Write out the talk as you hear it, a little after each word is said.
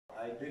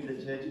I bring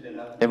the church in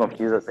the Name of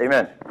Jesus.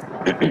 Amen.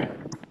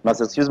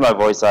 Must excuse my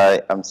voice.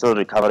 I'm still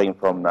recovering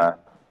from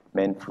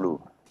man flu.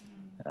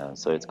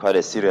 So it's quite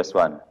a serious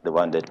one, the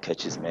one that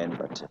catches men.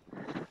 But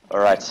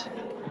all right.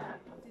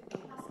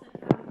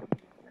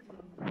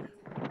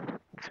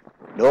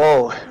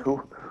 No,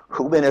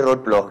 who made a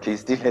roadblock? He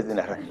still hasn't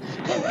arrived.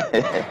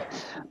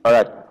 All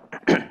right.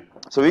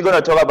 So we're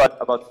going to talk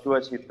about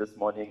stewardship this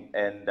morning,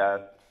 and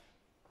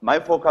my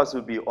focus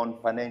will be on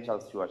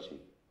financial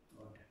stewardship.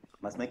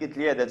 Must make it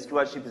clear that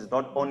stewardship is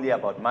not only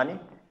about money.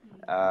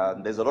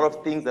 There's a lot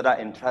of things that are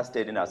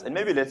entrusted in us. And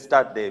maybe let's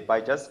start there by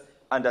just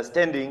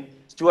understanding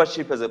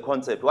stewardship as a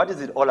concept. What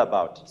is it all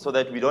about? So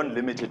that we don't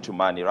limit it to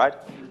money, right?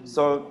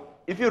 So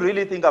if you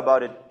really think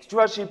about it,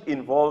 stewardship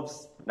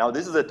involves, now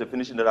this is a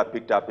definition that I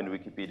picked up in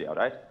Wikipedia,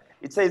 right?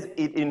 It says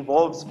it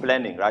involves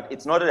planning, right?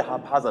 It's not a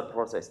haphazard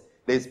process.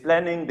 There's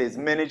planning, there's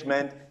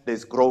management,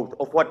 there's growth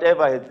of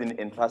whatever has been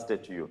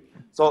entrusted to you.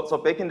 So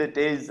back in the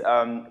days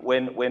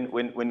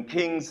when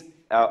kings,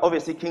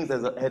 obviously kings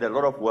had a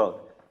lot of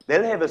wealth,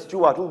 they'll have a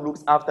steward who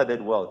looks after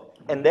that wealth.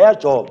 And their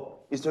job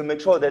is to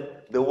make sure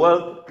that the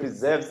wealth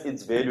preserves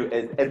its value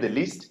at the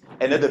least,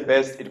 and at the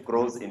best, it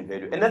grows in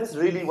value. And that's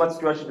really what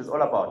stewardship is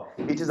all about.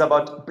 It is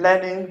about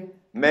planning,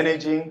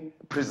 managing,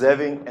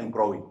 preserving, and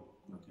growing.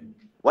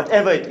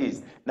 Whatever it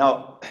is.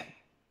 Now,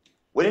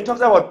 when you talk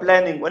about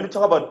planning,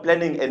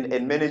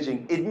 and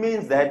managing, it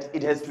means that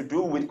it has to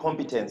do with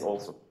competence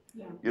also.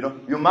 Yeah. You know,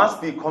 you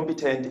must be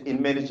competent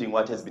in managing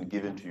what has been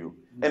given to you.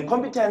 And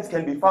competence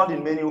can be found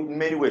in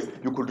many ways.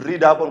 You could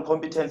read up on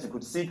competence, you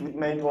could seek with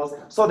mentors,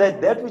 so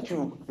that which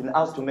you've been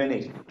asked to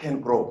manage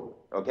can grow.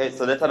 Okay,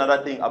 so that's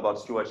another thing about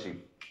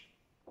stewardship.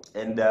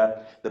 And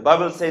the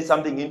Bible says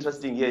something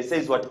interesting here. It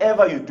says,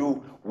 whatever you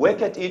do,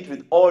 work at it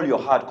with all your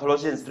heart.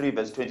 Colossians 3,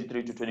 verse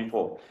 23 to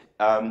 24.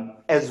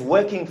 As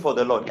working for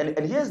the Lord.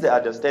 And here's the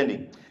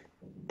understanding.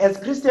 As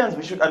Christians,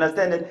 we should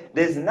understand that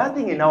there's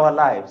nothing in our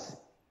lives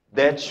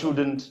that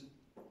shouldn't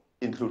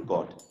include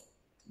God.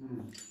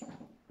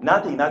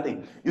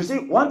 Nothing. You see,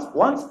 once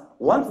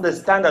the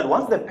standard,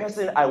 once the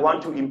person I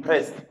want to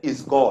impress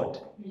is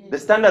God, the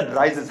standard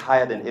rises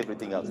higher than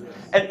everything else.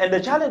 And the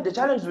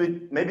challenge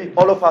with maybe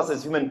all of us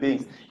as human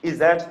beings is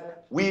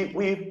that when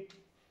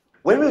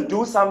we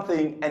do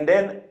something and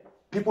then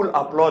people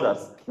applaud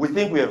us, we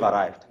think we have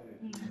arrived.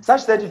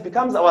 Such that it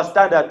becomes our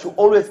standard to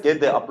always get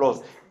the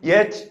applause.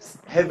 Yet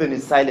heaven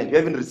is silent. You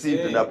haven't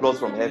received an applause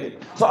from heaven.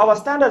 So our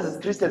standards as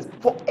Christians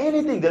for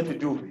anything that we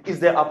do is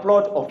the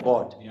applaud of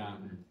God. Yeah.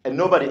 And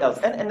nobody else.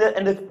 And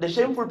the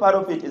shameful part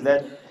of it is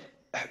that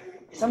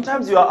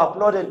sometimes you are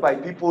applauded by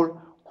people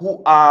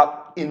who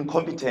are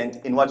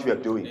incompetent in what you are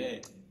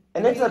doing.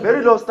 And that's a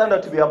very low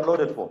standard to be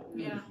applauded for.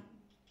 Yeah.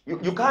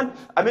 You can't,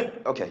 I mean,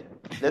 okay,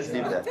 let's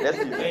leave that.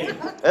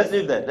 Let's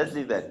leave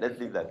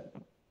that.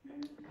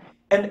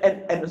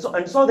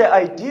 And so the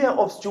idea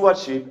of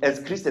stewardship as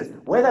Christians,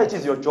 whether it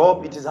is your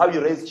job, it is how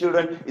you raise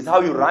children, it's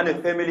how you run a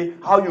family,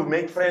 how you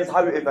make friends,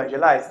 how you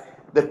evangelize,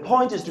 the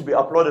point is to be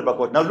applauded by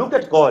God. Now look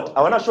at God.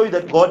 I want to show you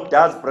that God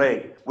does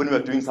brag when we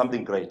are doing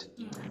something great.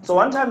 So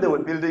one time they were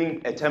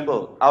building a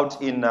temple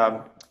out in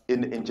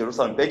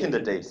Jerusalem back in the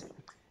days.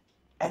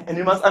 And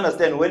you must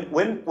understand,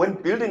 when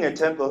building a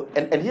temple,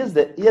 and here's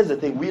the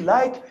thing, we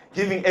like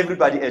giving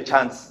everybody a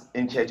chance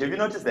in church. Have you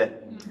noticed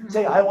that?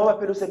 Say, I want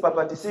to say,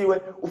 Papa,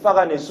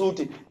 ufaka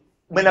nesuti,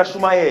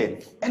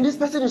 and this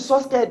person is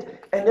so scared,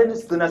 and then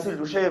it's gonna say,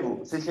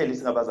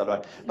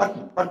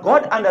 but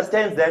God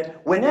understands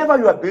that whenever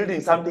you are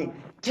building something,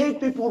 take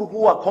people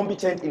who are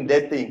competent in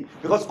that thing,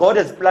 because God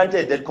has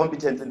planted that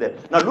competence in them.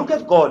 Now look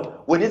at God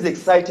when He's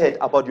excited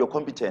about your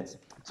competence.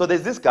 So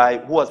there's this guy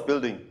who was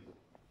building.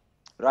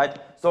 Right?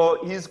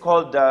 So he's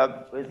called,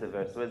 where's the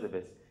verse?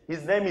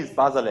 His name is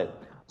Bezalel.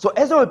 So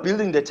as they were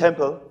building the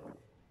temple,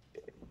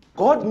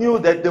 God knew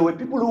that there were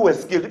people who were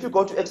skilled. If you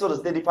go to Exodus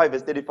 35,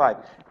 verse 35,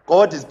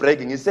 God is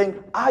bragging. He's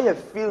saying, I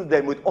have filled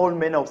them with all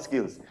manner of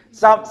skills.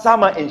 Some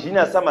are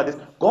engineers, some are this.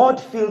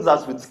 God fills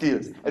us with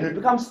skills, and we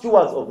become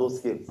stewards of those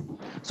skills.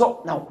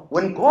 So now,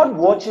 when God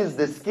watches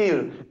the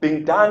skill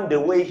being done the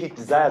way He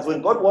desires,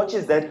 when God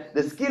watches that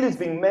the skill is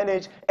being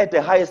managed at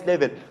the highest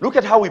level, look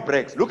at how He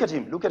brags. Look at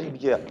him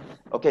here.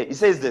 Okay, He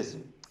says this.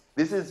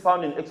 This is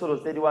found in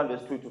Exodus 31,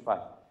 verse 2 to 5.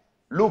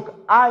 Look,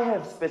 I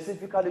have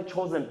specifically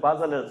chosen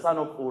Bezalel, son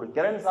of Uri,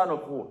 grandson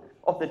of Ur,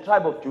 of the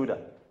tribe of Judah.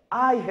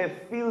 I have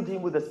filled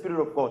him with the Spirit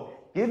of God,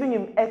 giving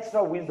him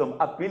extra wisdom,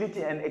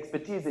 ability, and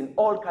expertise in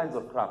all kinds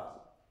of crafts.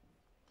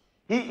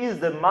 He is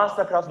the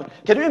master craftsman.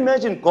 Can you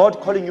imagine God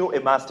calling you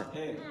a master?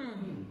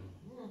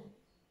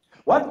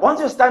 Once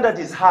your standard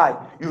is high,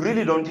 you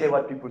really don't care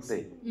what people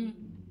say.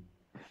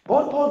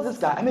 God calls this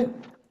guy,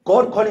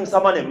 God calling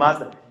someone a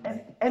master.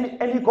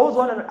 And he goes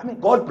on,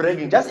 and God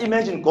bragging. Just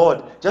imagine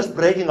God just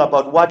bragging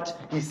about what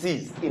He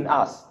sees in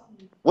us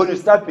when we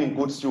start being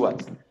good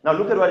stewards. Now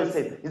look at what He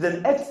says. He's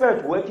an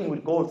expert working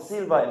with gold,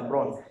 silver, and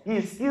bronze. He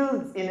is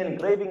skilled in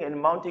engraving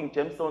and mounting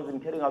gemstones and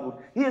carrying out wood.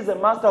 He is a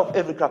master of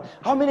every craft.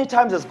 How many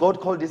times has God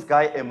called this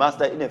guy a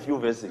master in a few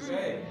verses?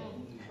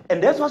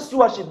 And that's what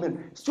stewardship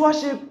means.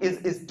 Stewardship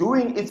is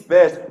doing its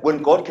best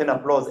when God can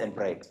applause and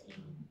brag.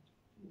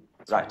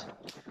 Right.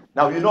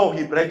 Now, you know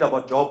he bragged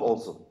about Job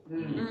also.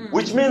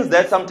 Which means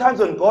that sometimes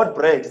when God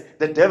brags,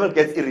 the devil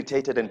gets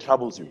irritated and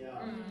troubles you.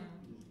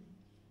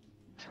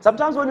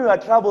 Sometimes when you are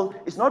troubled,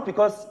 it's not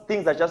because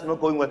things are just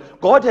not going well.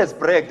 God has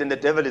bragged and the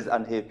devil is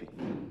unhappy.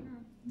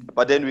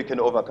 But then we can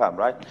overcome,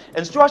 right?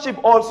 And stewardship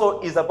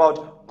also is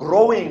about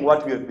growing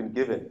what we have been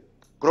given.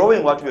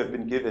 Growing what we have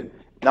been given.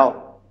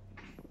 Now,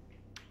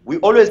 we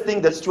always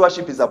think that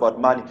stewardship is about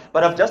money,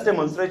 but I've just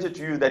demonstrated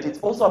to you that it's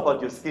also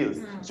about your skills.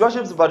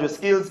 Stewardship is about your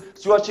skills.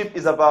 Stewardship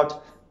is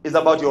about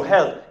your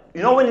health.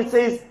 You know when it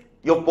says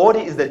your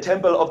body is the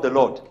temple of the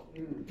Lord,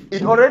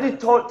 it already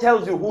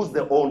tells you who's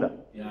the owner.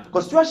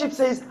 Because stewardship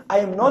says, I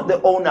am not the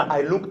owner,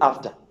 I look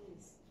after.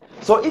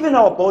 So even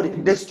our body,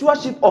 the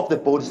stewardship of the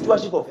body,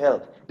 stewardship of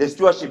health, there's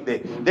stewardship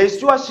there. There's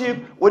stewardship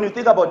when you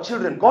think about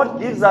children. God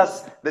gives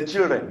us the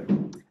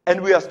children,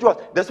 and we are stewards.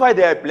 That's why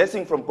they are a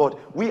blessing from God.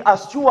 We are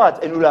stewards,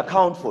 and we will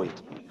account for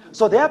it.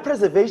 So their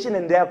preservation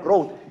and their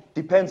growth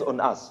depends on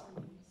us.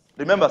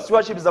 Remember,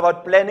 stewardship is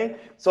about planning,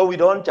 so we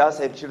don't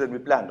just have children, we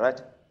plan,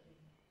 right?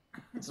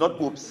 It's not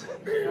oops.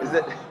 Is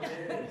it?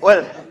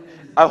 Well,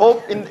 I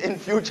hope in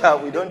future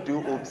we don't do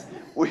oops.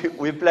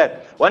 We plan.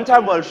 One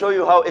time I'll show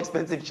you how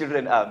expensive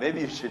children are.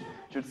 Maybe you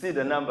should see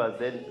the numbers.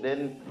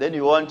 Then we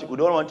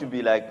don't want to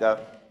be like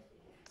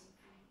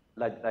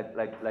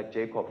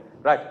Jacob,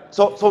 right?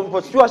 So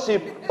for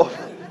stewardship of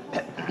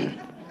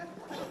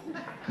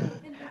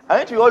I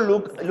want you all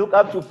look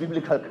up to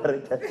biblical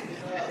characters.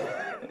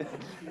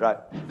 Right.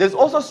 There's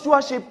also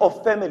stewardship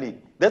of family.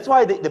 That's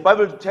why the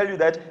Bible will tell you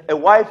that a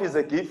wife is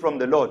a gift from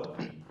the Lord.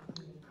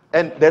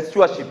 And there's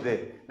stewardship there.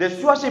 There's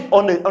stewardship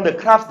on the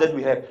crafts that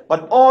we have,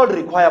 but all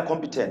require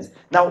competence.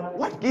 Now,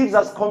 what gives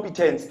us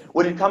competence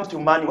when it comes to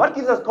money? What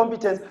gives us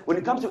competence when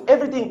it comes to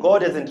everything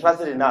God has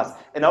entrusted in us?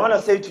 And I want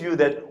to say to you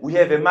that we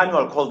have a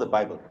manual called the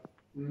Bible.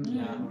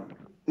 Yeah.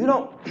 You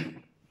know,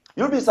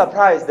 you'll be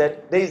surprised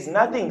that there is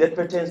nothing that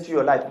pertains to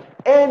your life.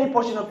 Any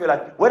portion of your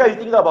life, whether you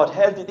think about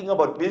health, you think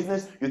about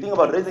business, you think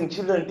about raising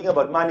children, you think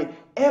about money,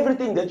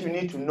 everything that you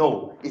need to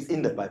know is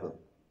in the Bible.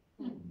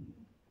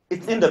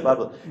 It's in the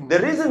Bible. The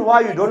reason why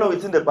you don't know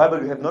it's in the Bible,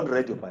 you have not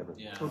read your Bible.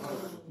 Yeah.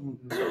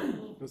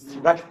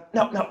 Right?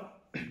 Now,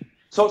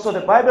 so the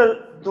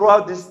Bible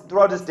throughout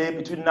this day,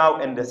 between now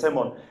and the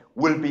sermon,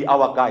 will be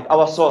our guide.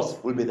 Our source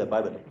will be the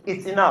Bible.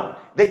 It's enough.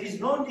 There is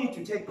no need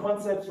to take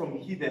concepts from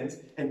heathens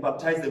and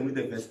baptize them with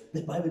the verse.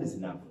 The Bible is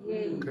enough.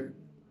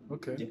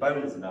 Okay. The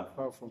Bible is enough.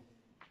 Powerful.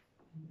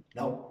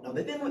 Now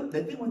the thing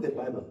with the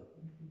Bible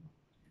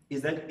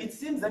is that it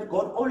seems that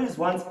God always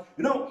wants,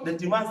 the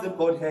demands that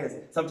God has,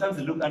 sometimes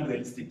they look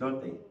unrealistic,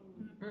 don't they?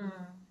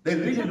 They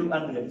really look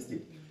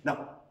unrealistic.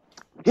 Now,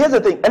 here's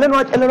the thing. Ellen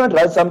White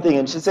writes something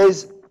and she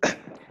says,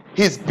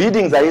 his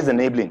biddings are his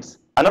enablings.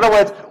 In other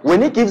words,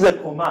 when he gives a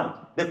command,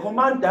 the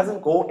command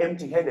doesn't go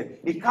empty-handed.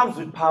 It comes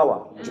with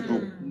power to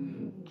do.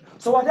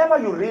 So whatever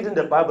you read in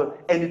the Bible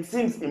and it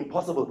seems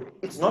impossible,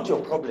 it's not your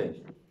problem.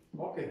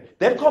 Okay.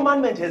 That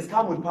commandment has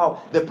come with power.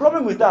 The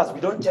problem with us, we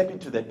don't tap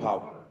into that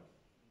power.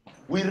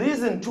 We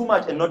reason too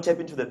much and not tap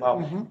into the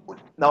power.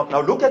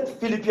 Now look at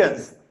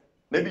Philippians.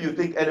 Maybe you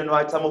think Ellen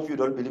White, some of you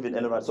don't believe in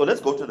Ellen White. So let's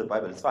go to the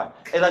Bible, it's fine.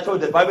 As I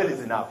told you, the Bible is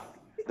enough.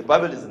 The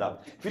Bible is enough.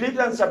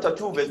 Philippians chapter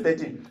 2, verse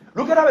 13.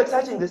 Look at how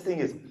exciting this thing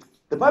is.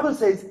 The Bible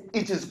says,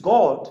 it is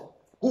God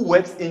who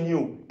works in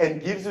you and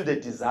gives you the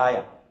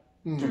desire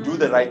to do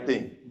the right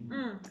thing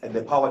and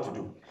the power to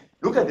do.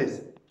 Look at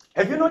this.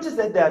 Have you noticed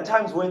that there are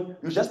times when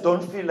you just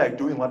don't feel like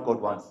doing what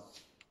God wants?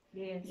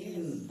 Yes.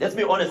 Let's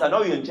be honest. I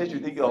know you're in church, you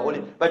think you're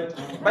holy, but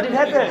it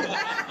happens.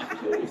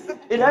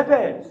 It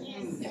happens.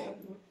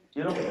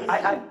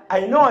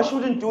 I know I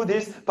shouldn't do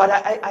this, but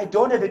I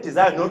don't have a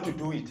desire not to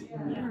do it.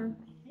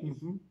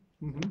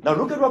 Now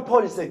look at what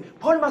Paul is saying.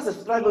 Paul must have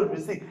struggled with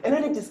this thing, and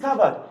then he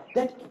discovered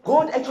that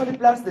God actually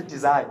plants the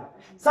desire.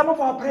 Some of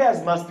our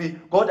prayers must be,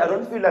 God, I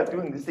don't feel like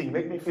doing this thing.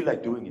 Make me feel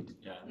like doing it.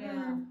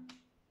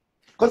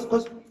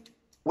 Because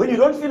when you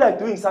don't feel like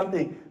doing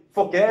something,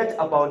 forget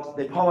about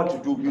the power to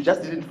do. You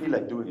just didn't feel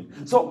like doing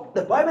it. So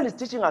the Bible is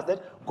teaching us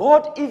that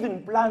God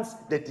even plants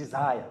the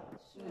desire.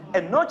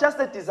 And not just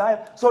the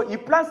desire. So he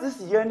plants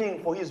this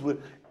yearning for his will.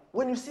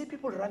 When you see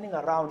people running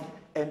around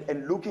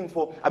and looking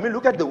for,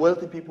 look at the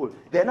wealthy people.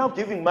 They're now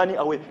giving money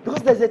away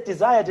because there's a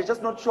desire. They're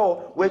just not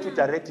sure where to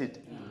direct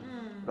it.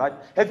 Right?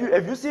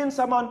 Have you seen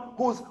someone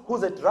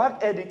who's a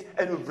drug addict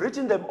and we've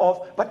written them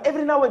off, but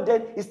every now and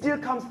then he still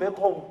comes back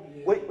home.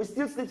 We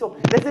still sleep. So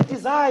there's a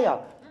desire.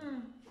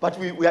 But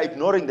we are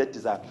ignoring that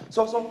desire.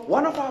 So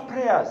one of our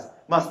prayers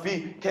must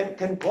be,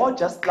 can God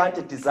just plant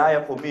a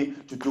desire for me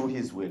to do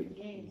his will?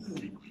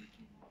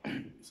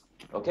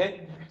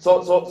 Okay?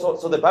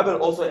 So the Bible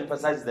also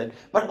emphasizes that.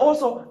 But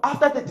also,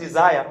 after the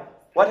desire,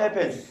 what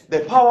happens? The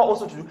power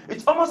also to do.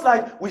 It's almost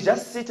like we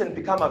just sit and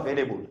become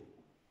available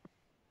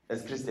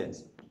as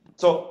Christians.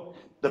 So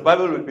the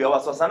Bible will be our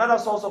source. Another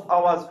source of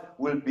ours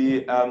will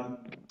be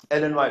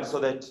Ellen White, so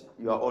that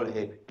you are all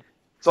happy.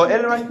 So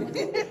Ellen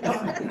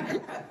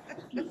White,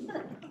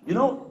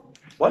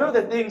 One of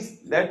the things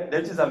that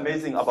is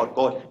amazing about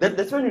God,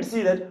 that's when you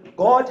see that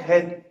God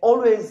had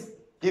always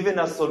given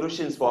us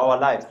solutions for our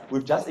lives.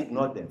 We've just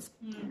ignored them.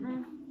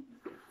 Mm-hmm.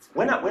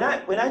 When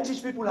I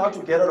teach people how to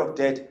get out of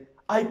debt,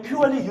 I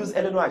purely use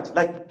Ellen White.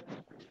 Like,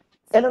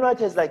 Ellen White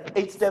has like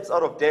 8 steps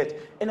out of debt.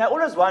 And I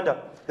always wonder,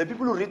 the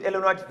people who read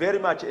Ellen White very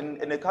much and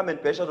they come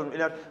and bash out on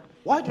Ellen White,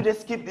 why do they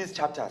skip these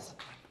chapters?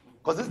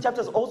 Because these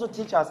chapters also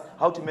teach us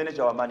how to manage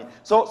our money.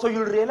 So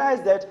you'll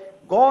realize that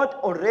God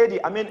already,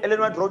 Ellen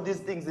White wrote these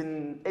things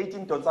in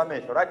 18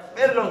 something, right?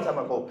 Very long time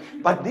ago.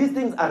 But these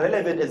things are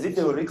relevant as if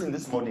they were written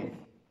this morning.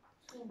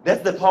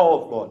 That's the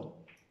power of God.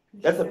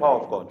 That's the power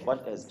of God.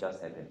 What has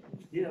just happened?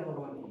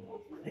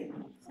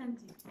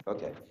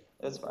 Okay,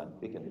 that's fine.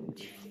 We can.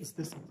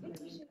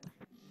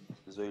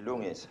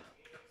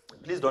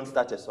 Please don't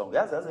start a song.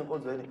 Yes, that's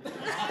important.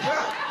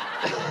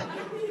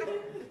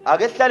 I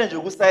get challenged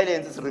with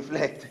silence is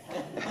reflect.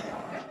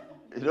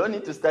 You don't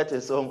need to start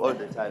a song all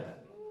the time.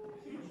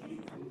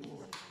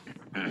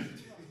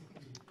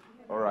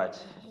 All right.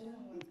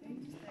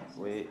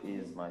 Where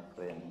is my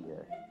friend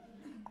here?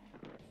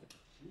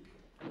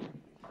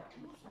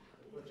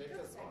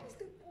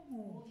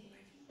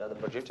 Yeah, the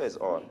projector is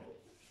on.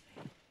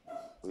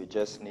 We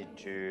just need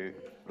to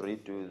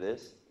redo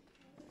this.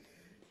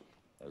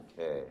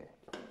 Okay.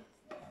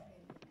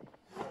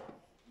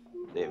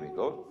 There we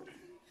go.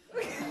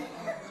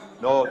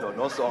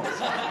 No songs.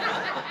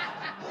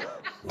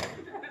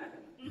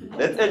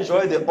 Let's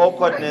enjoy the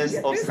awkwardness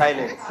of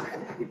silence.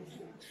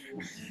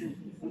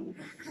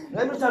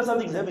 Every time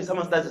something's heavy,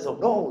 someone starts a song.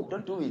 No,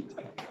 don't do it.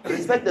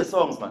 Respect the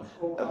songs, man.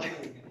 Okay.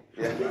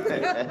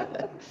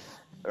 Yeah.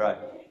 Right.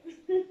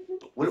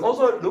 We'll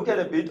also look at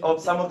a bit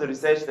of some of the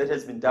research that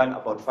has been done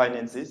about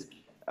finances.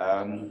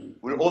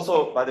 We'll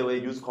also, by the way,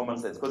 use common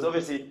sense, because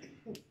obviously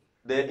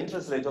the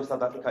interest rate of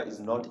South Africa is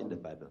not in the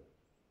Bible.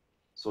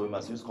 So we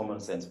must use common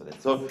sense for that.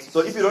 So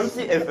if you don't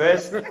see a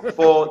verse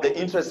for the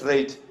interest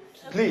rate,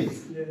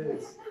 please,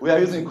 we are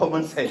using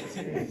common sense.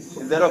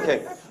 Is that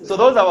okay? So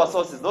those are our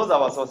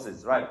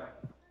sources, right?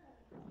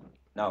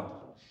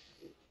 Now,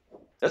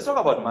 let's talk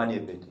about money a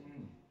bit.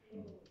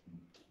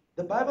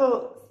 The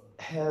Bible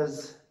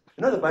has,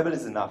 the Bible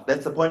is enough.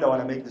 That's the point I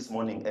want to make this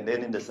morning. And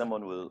then in the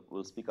sermon,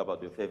 we'll speak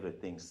about your favorite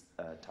things,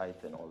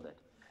 tithe and all that.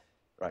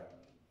 Right.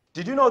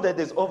 Did you know that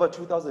there's over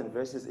 2,000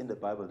 verses in the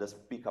Bible that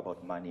speak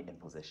about money and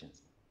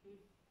possessions?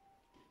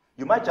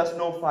 You might just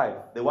know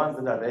 5, the ones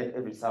that are read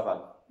every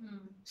Sabbath,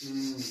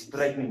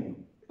 threatening you.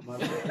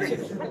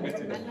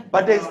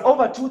 But there's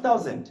over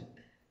 2,000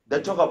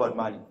 that talk about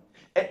money.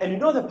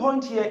 And the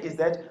point here is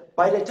that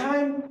by the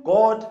time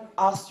God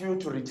asks you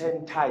to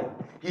return tithe,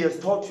 He has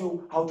taught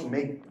you how to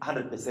make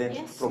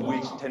 100%, from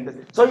which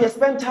 10%. So He has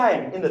spent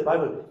time in the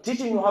Bible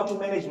teaching you how to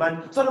manage money.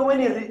 So that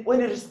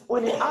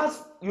when he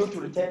asks you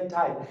to return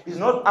tithe, He's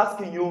not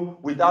asking you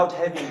without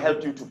having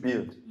helped you to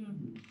build.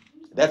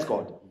 That's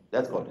God.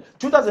 That's God.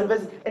 2,000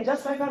 verses and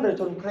just 500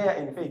 on prayer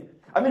and faith.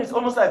 It's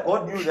almost like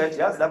God knew that.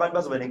 Yes,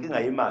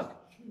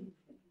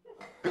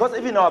 because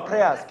even our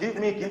prayers, give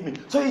me.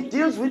 So He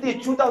deals with the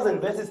 2,000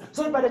 verses.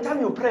 So by the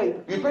time you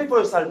pray for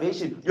your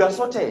salvation. You are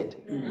sorted.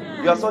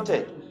 You are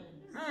sorted.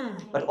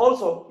 But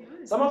also,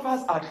 some of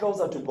us are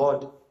closer to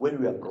God when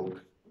we are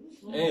broke.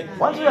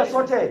 Once we are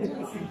sorted,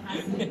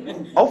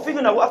 I'll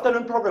figure out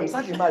afternoon program.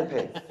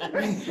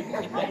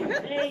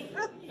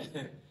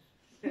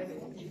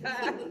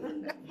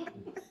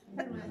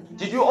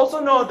 Did you also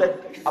know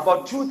that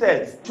about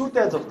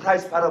two-thirds of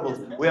Christ's parables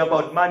were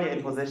about money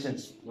and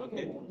possessions?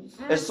 Okay.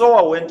 A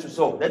sower went to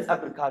sow. That's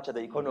agriculture, the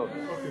economy.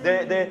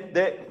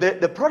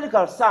 The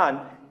prodigal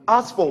son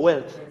asked for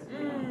wealth.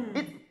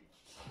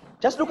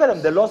 Just look at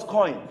him, the lost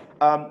coin.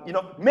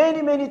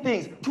 Many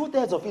things.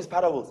 2/3 of his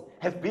parables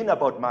have been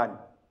about money.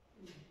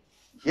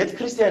 Yet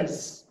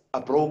Christians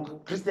are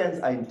broke.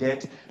 Christians are in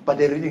debt, but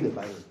they're reading the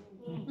Bible.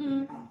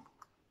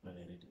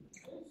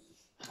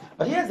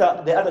 But here's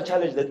the other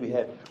challenge that we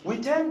have. We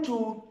tend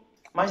to,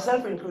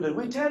 myself included,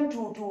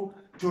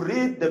 to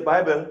read the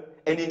Bible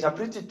and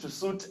interpret it to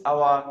suit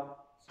our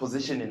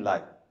position in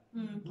life.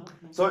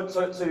 So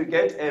you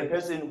get a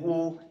person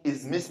who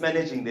is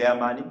mismanaging their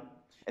money,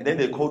 and then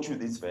they quote you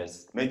this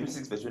verse, Matthew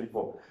 6, verse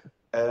 24.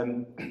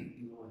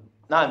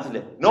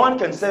 No one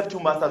can serve 2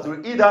 masters. You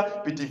will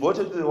either be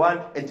devoted to the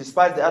one and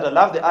despise the other,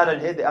 love the other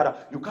and hate the other.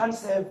 You can't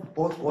serve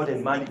both God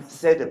and money,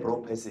 said a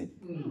broke person.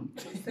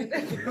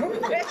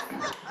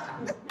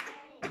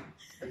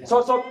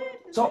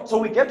 So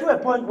we get to a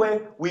point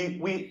where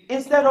we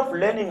instead of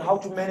learning how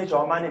to manage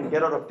our money and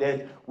get out of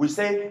debt, we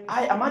say,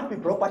 I might be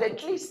broke, but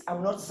at least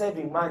I'm not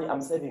saving money,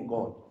 I'm saving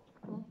God.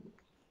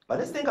 But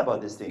let's think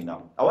about this thing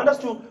now. I want us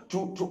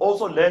to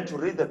also learn to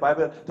read the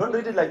Bible. Don't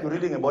read it like you're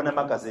reading a Bona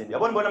magazine. A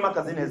Bona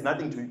magazine has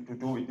nothing to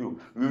do with you.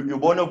 Nothing to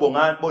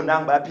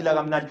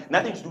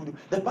do with you.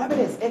 The Bible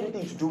has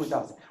everything to do with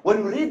us.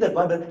 When we read the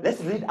Bible,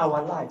 let's read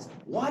our lives.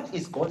 What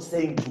is God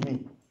saying to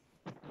me?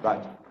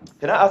 Right.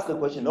 Can I ask a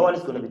question? No one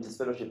is going to be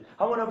disfellowship.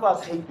 How many of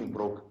us hate being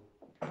broke?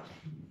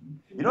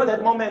 You know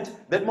that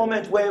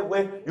moment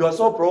where you are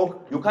so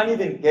broke, you can't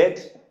even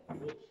get...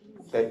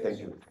 Thank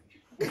you.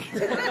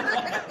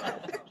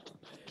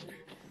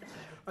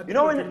 You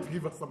know when you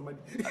give us some money.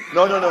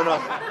 No.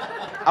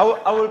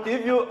 I will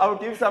give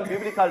you some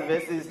biblical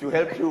verses to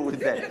help you with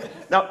that.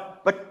 Now,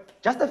 but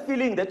just the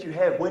feeling that you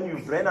have when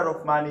you've ran out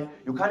of money,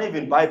 you can't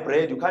even buy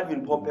bread, you can't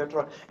even pour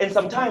petrol, and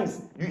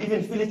sometimes you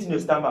even feel it in your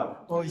stomach.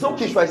 Oh, So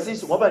yes.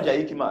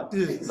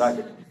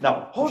 right?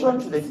 Now, hold on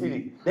to that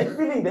feeling. That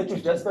feeling that you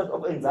just felt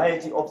of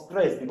anxiety, of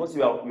stress because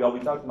you are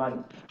without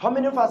money. How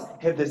many of us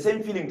have the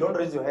same feeling? Don't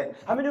raise your hand.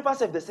 How many of us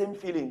have the same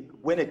feeling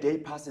when a day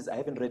passes, I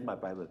haven't read my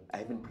Bible, I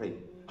haven't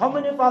prayed? How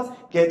many of us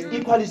get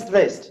equally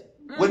stressed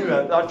when we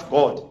are without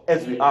God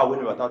as we are when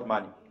we are without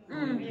money?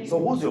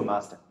 So who's your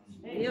master?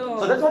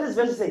 So that's what this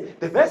verse is saying.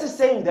 The verse is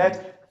saying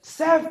that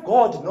serve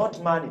God,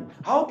 not money.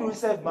 How do we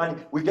serve money?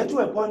 We get to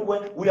a point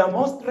where we are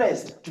more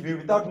stressed to be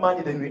without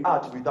money than we are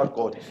to be without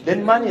God.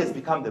 Then money has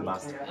become the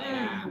master.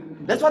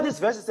 That's what this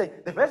verse is saying.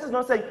 The verse is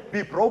not saying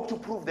be broke to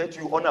prove that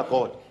you honor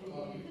God.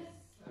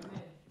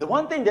 The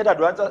one thing that I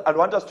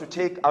want us to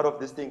take out of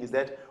this thing is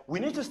that we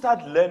need to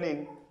start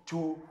learning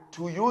to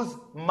use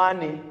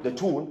money, the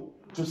tool,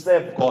 to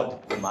serve God,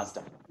 the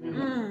master.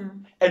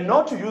 And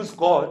not to use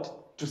God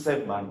to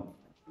serve money.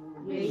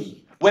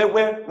 Where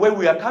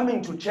we are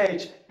coming to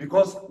church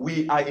because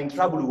we are in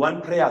trouble, we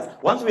want prayers.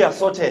 Once we are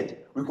sorted,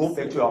 we go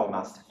back to our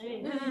master.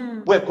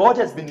 Where God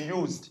has been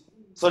used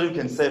so that you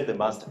can serve the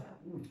master.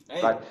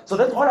 Right? So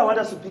that's all I want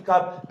us to pick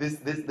up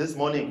this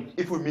morning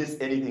if we miss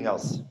anything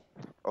else.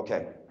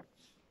 Okay.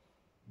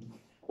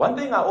 One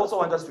thing I also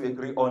want us to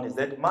agree on is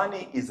that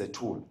money is a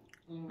tool.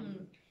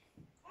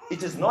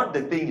 It is not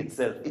the thing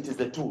itself, it is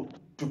the tool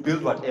to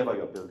build whatever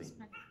you're building.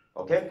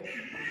 Okay?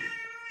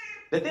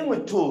 The thing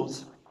with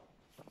tools,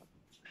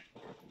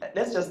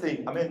 let's just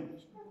think,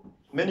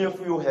 many of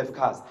you have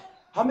cars.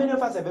 How many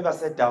of us have ever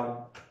sat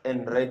down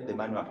and read the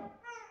manual?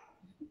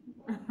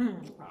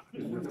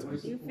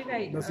 You feel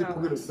like you see?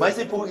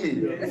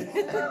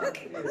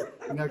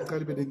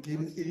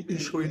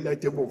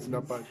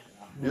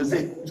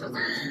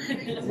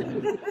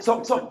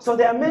 So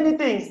there are many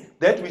things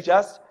that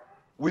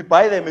we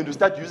buy them and we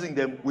start using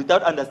them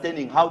without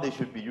understanding how they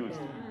should be used.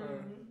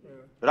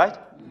 Right?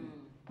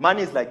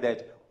 Money is like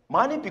that.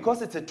 Money,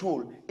 because it's a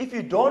tool, if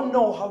you don't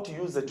know how to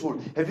use the tool,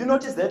 have you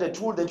noticed that a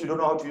tool that you don't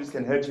know how to use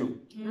can hurt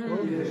you?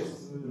 Oh,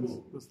 yes.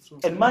 That's true.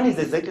 And money is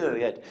exactly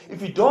like that.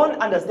 If you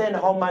don't understand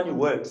how money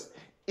works,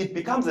 it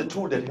becomes a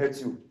tool that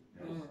hurts you.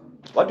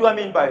 What do I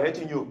mean by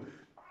hurting you?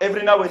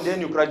 Every now and then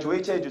you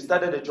graduated, you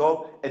started a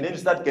job, and then you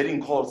start getting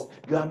calls.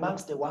 You are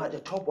amongst the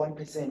top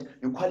 1%.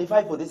 You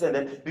qualify for this and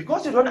that.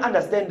 Because you don't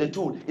understand the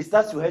tool, it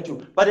starts to hurt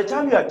you. By the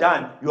time you are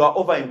done, you are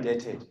over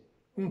indebted.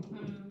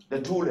 The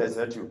tool has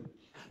hurt you.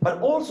 But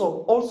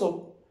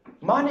also,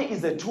 money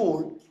is a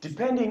tool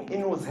depending in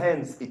whose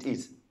hands it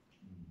is.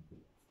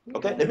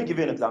 Okay, let me give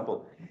you an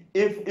example.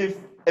 If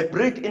a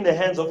brick in the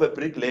hands of a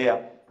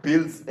bricklayer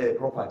builds a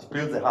property,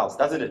 builds a house,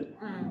 doesn't it?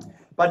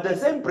 But the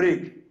same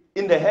brick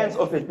in the hands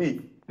of a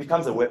thief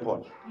becomes a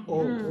weapon.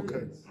 Oh,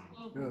 okay.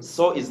 Yes.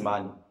 So is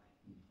money.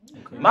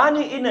 Okay.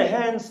 Money in the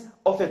hands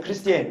of a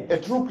Christian, a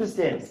true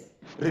Christian,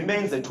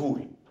 remains a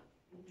tool.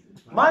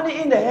 Money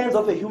in the hands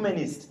of a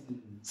humanist,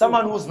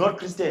 someone who's not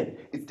Christian,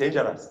 it's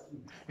dangerous.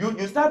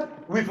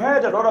 We've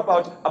heard a lot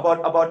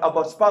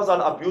about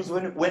spousal abuse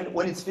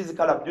when it's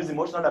physical abuse,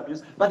 emotional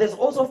abuse, but there's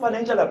also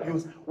financial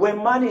abuse where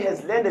money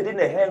has landed in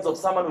the hands of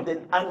someone with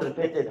an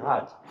unrepentant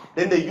heart.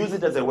 Then they use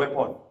it as a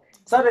weapon.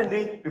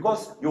 Suddenly,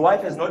 because your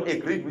wife has not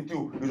agreed with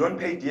you, you don't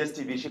pay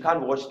DSTV, she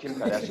can't watch Kim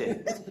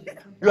Kardashian.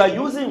 You are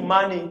using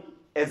money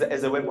as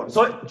a weapon.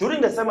 So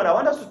during the sermon, I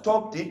want us to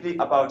talk deeply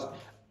about,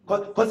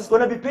 because it's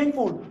going to be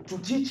painful to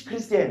teach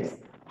Christians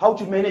how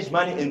to manage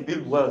money and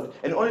build wealth,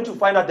 and only to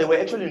find out they were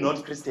actually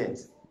not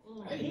Christians.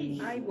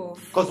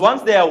 Because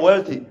once they are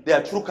wealthy,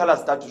 their true colors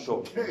start to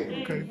show.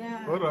 Okay.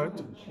 Yeah. All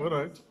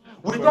right.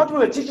 We thought we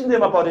were teaching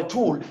them about a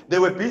tool. They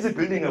were busy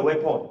building a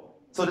weapon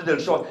so that they'll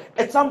show.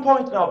 At some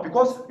point now,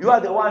 because you are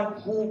the one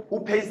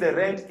who pays the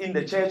rent in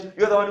the church,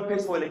 you're the one who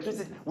pays for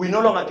electricity, we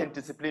no longer can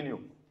discipline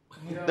you.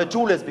 Yeah. The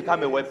tool has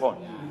become a weapon.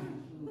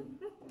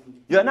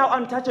 You are now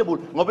untouchable.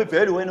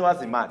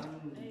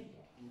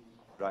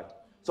 Right.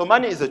 So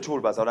money is a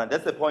tool, Xolani.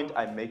 That's the point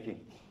I'm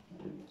making.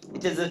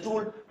 It is a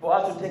tool for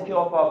us to take care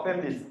of our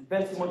families.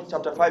 1 Timothy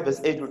chapter 5,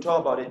 verse 8, we'll talk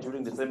about it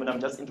during the sermon.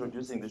 I'm just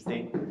introducing this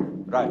thing.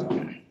 Right.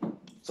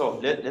 So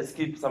let's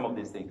skip some of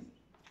these things.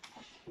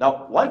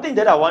 Now, one thing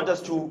that I want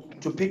us to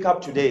pick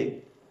up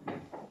today.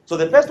 So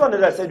the first one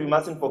that I said we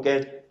mustn't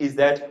forget is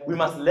that we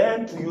must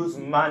learn to use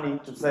money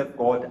to serve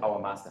God, our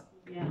master.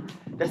 Yeah.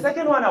 The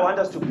second one I want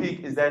us to pick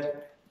is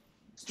that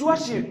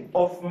stewardship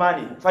of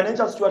money,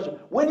 financial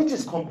stewardship, when it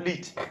is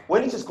complete,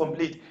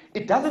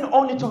 it doesn't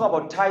only talk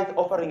about tithe,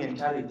 offering, and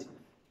charity.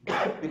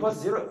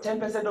 Because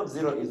 10% of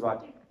zero is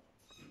what?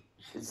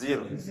 It's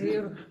zero.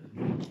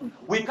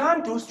 We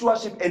can't do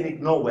stewardship and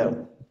ignore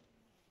wealth.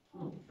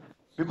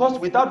 Because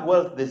without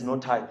wealth, there's no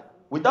tithe.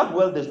 Without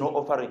wealth, there's no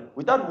offering.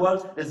 Without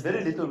wealth, there's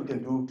very little we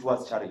can do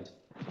towards charity.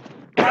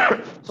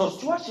 So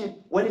stewardship,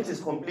 when it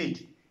is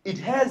complete, It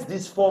has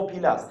these 4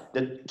 pillars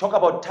that talk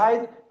about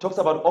tithe, talks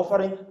about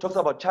offering, talks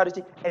about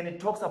charity, and it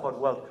talks about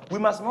wealth. We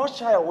must not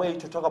shy away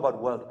to talk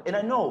about wealth. And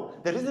I know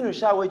the reason we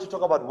shy away to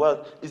talk about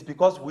wealth is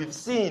because we've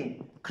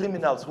seen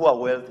criminals who are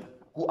wealthy,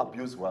 who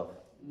abuse wealth.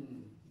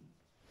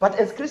 But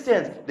as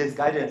Christians, there's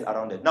guidance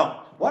around it.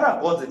 Now, what are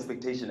God's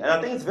expectations? And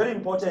I think it's very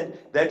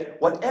important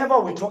that whatever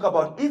we talk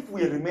about, if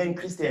we remain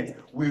Christians,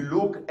 we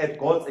look at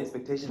God's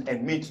expectations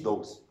and meet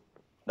those.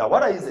 Now,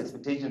 what are his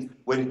expectations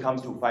when it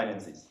comes to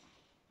finances?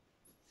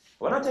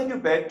 I want to take you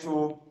back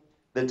to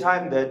the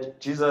time that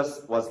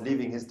Jesus was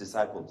leaving his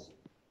disciples.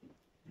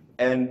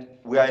 And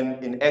we are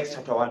in Acts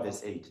chapter 1,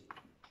 verse 8.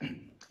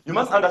 You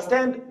must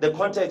understand the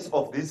context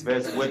of this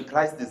verse when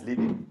Christ is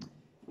leaving.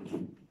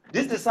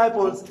 These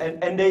disciples,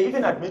 and they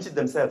even admitted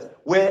themselves,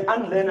 were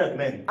unlearned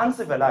men,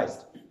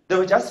 uncivilized. They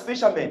were just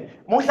fishermen.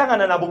 They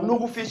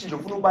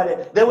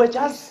were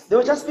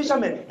just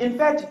fishermen. In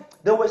fact,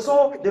 they were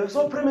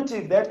so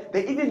primitive that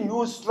they even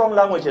used strong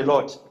language a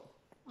lot.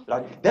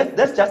 Like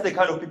that's just the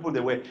kind of people they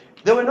were.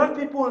 They were not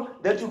people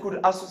that you could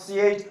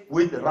associate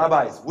with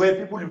rabbis, where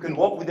people you can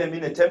walk with them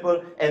in a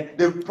temple and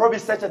they would probably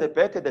sit at the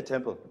back of the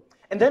temple.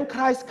 And then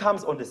Christ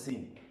comes on the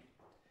scene.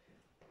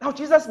 Now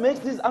Jesus makes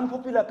these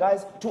unpopular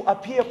guys to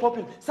appear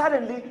popular.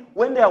 Suddenly,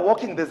 when they are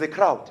walking, there's a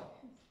crowd.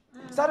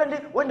 Suddenly,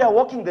 when they are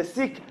walking, the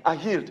sick are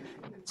healed.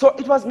 So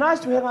it was nice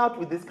to hang out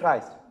with this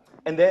Christ.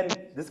 And then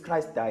this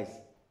Christ dies.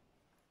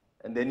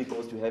 And then he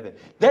goes to heaven.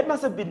 That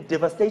must have been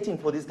devastating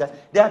for these guys.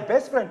 They are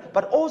best friends,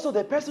 but also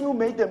the person who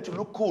made them to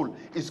look cool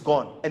is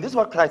gone. And this is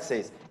what Christ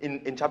says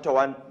in chapter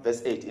 1,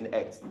 verse 8 in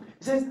Acts.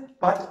 He says,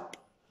 but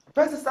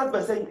first it starts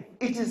by saying,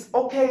 it is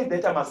okay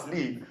that I must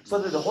leave so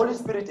that the Holy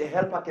Spirit, a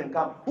helper, can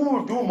come who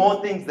will do more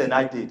things than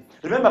I did.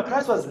 Remember,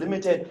 Christ was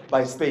limited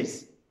by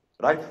space.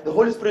 Right? The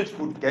Holy Spirit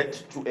could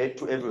get to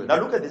everyone. Now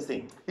look at this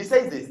thing. He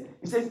says this.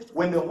 He says,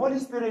 when the Holy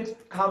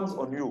Spirit comes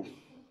on you,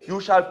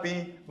 you shall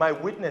be my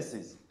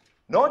witnesses.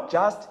 Not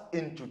just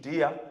in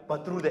Judea,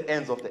 but through the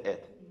ends of the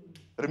earth.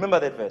 Remember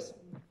that verse.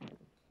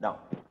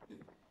 Now,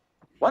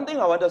 one thing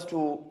I want us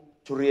to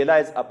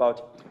realize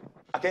about,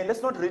 okay,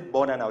 let's not read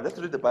Bona now. Let's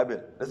read the Bible.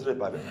 Let's read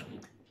the Bible.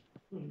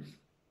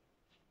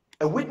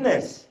 A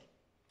witness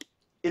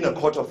in a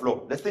court of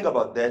law. Let's think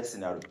about that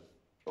scenario.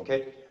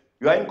 Okay?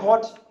 You are in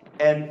court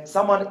and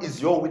someone is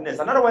your witness.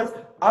 In other words,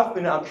 I've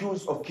been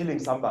accused of killing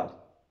somebody.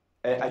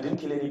 I didn't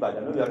kill anybody.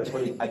 I know you are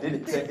recording. I did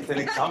it. It's an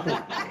example.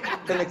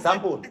 It's an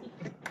example.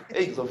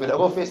 Hey, so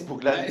go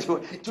Facebook.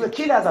 To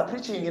killers are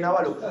preaching in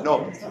our look.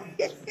 No.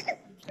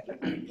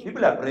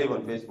 People are brave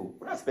on Facebook.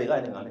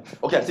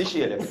 Okay, I see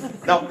here.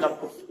 Now,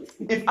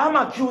 if I'm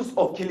accused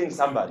of killing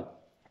somebody,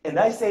 and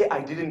I say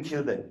I didn't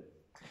kill them,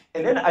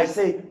 and then I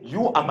say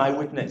you are my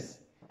witness,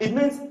 it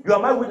means you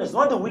are my witness,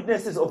 not the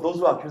witnesses of those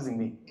who are accusing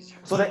me.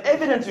 So the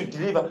evidence you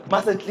deliver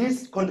must at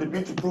least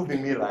contribute to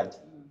proving me right.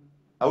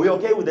 Are we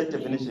okay with that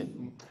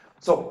definition?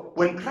 So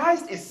when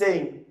Christ is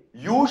saying,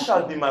 you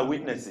shall be my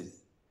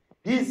witnesses,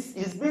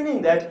 he's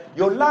meaning that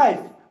your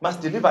life must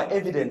deliver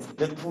evidence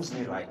that proves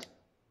me right.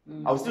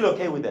 Are we still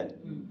okay with that?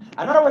 In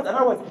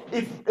other words,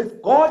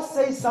 if God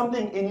says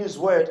something in his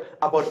word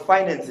about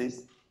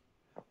finances,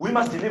 we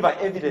must deliver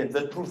evidence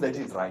that proves that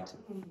he's right.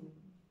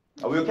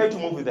 Are we okay to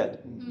move with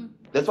that?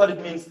 That's what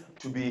it means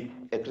to be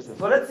a Christian.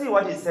 So let's see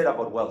what he said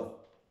about wealth.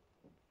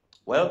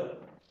 Well,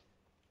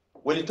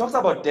 when he talks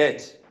about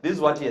debt, this is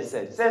what he has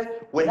said. He says,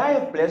 when I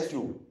have blessed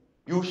you,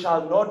 you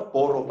shall not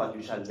borrow, but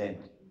you shall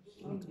lend.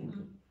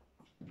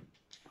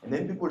 And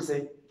then people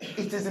say,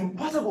 it is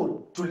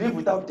impossible to live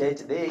without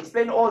debt. They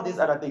explain all these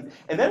other things.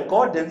 And then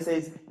God then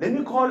says, let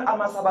me call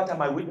Amasabata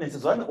my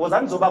witnesses.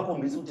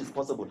 Which is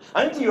possible.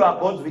 Until you are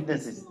God's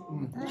witnesses.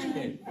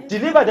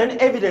 Deliver then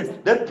evidence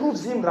that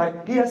proves him right.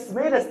 He has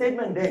made a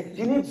statement there.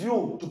 He needs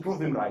you to prove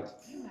him right.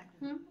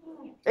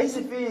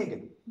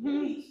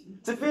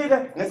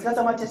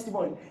 My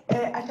testimony.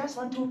 I just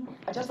want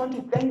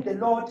to thank the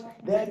Lord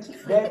that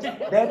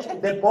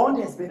the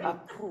bond has been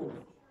approved.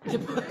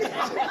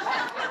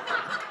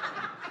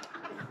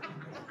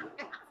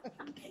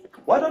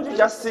 Why don't you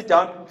just sit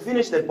down,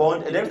 finish the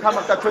bond, and then come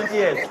after 20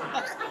 years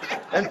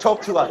and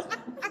talk to us?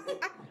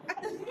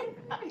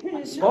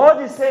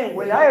 God is saying,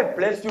 when I have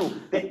blessed you,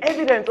 the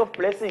evidence of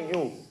blessing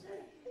you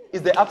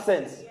is the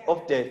absence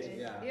of debt.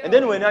 And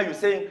then when are you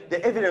saying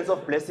the evidence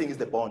of blessing is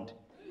the bond?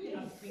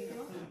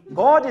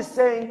 God is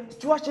saying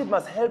stewardship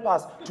must help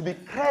us to be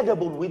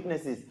credible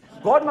witnesses.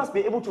 God must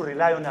be able to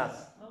rely on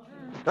us.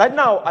 Right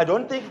now, I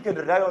don't think he can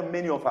rely on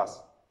many of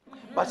us.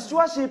 But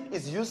stewardship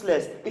is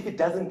useless if it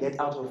doesn't get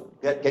us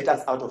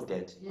out of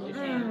debt.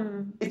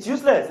 It's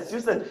useless. It's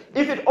useless.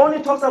 If it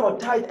only talks about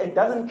tithe and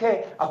doesn't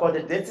care about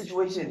the debt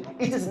situation,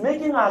 it is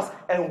making us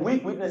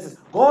weak witnesses.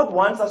 God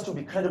wants us to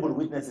be credible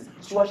witnesses.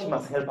 Stewardship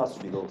must help us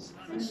to be those.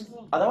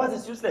 Otherwise,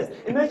 it's useless.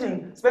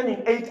 Imagine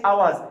spending 8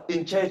 hours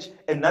in church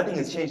and nothing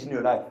has changed in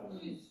your life.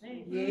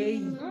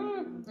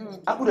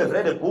 I could have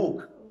read a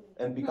book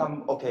and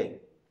become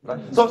okay. Right?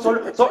 So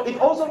it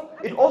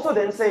also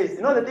then says,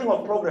 the thing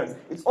of programs,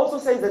 it also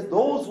says that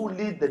those who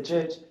lead the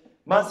church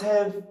must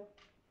have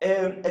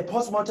a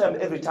postmortem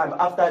every time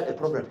after a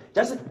program.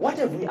 Just what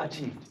have we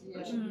achieved?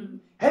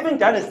 Having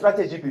done a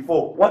strategy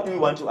before, what do we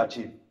want to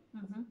achieve?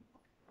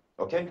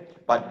 Okay,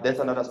 but that's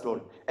another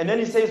story. And then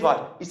he says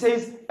what? He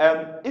says,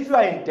 if you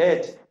are in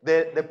debt,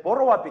 the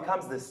borrower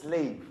becomes the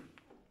slave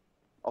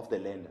of the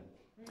lender.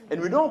 And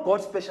we know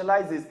God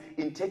specializes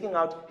in taking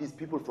out his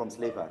people from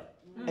slavery.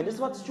 And this is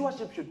what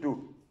stewardship should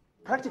do,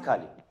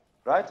 practically,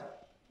 right?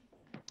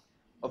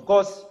 Of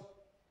course,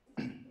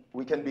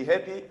 we can be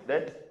happy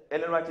that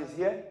Ellen White is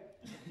here.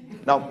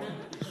 Now,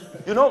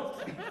 you know,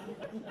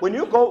 when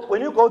you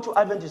go to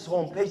Adventist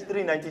Home, page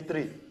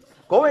 393,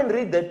 go and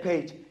read that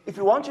page. If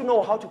you want to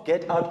know how to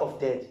get out of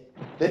debt,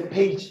 that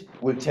page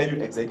will tell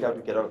you exactly how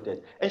to get out of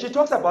debt. And she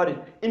talks about it.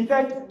 In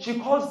fact, she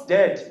calls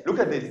debt, look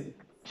at this.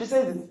 She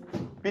says,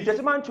 be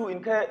determined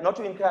not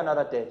to incur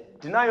another debt.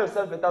 Deny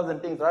yourself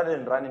 1,000 things rather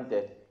than running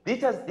debt.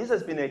 This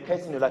has been a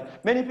curse in your life.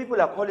 Many people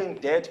are calling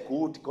debt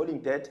good, calling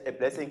debt a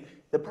blessing.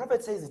 The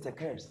prophet says it's a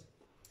curse.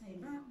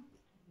 Amen.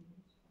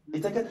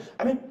 It's a curse.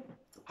 I mean,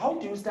 how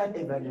do you start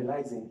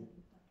evangelizing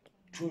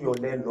to your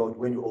landlord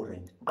when you owe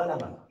rent?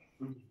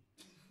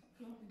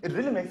 It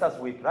really makes us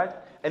weak, right?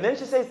 And then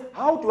she says,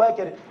 how do I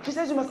get it? She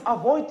says you must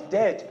avoid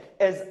debt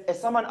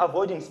as someone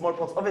avoiding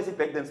smallpox. Obviously,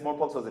 back then,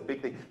 smallpox was a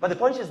big thing. But the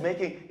point she's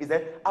making is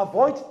that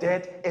avoid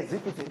debt as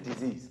if it's a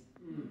disease.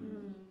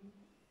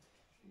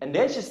 And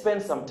then she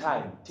spends some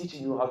time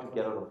teaching you how to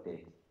get out of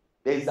debt.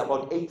 There is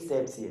about 8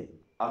 steps here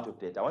out of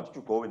debt. I want you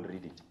to go and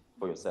read it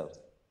for yourselves.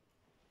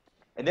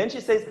 And then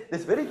she says,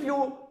 there's very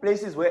few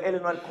places where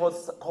Ellen White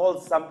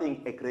calls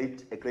something a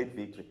great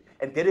victory.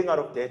 And getting out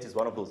of debt is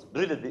one of those.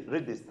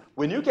 Read this.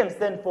 When you can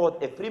stand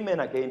forth a free man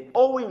again,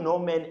 owing no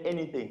man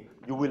anything,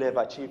 you will have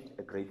achieved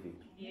a great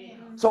victory. Yeah.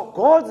 So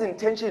God's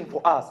intention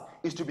for us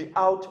is to be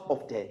out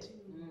of debt.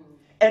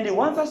 And he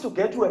wants us to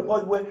get to a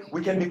point where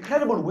we can be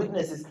credible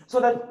witnesses so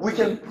that we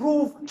can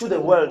prove to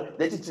the world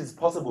that it is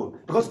possible.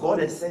 Because God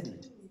has said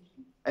it.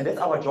 And that's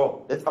our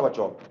job. That's our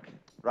job.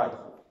 Right.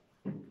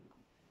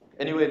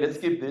 Anyway, let's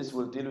keep this.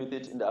 We'll deal with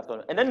it in the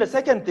afternoon. And then the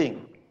second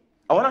thing,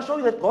 I want to show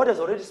you that God has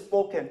already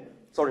spoken,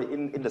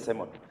 in the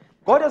sermon.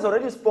 God has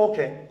already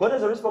spoken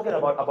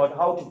about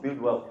how to build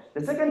wealth.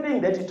 The second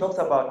thing that he talks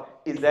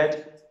about is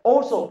that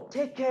also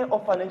take care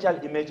of financial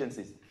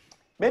emergencies.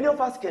 Many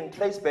of us can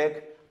trace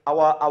back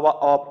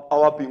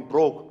our being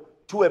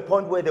broke to a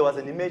point where there was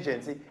an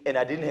emergency and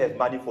I didn't have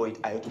money for it.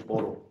 I had to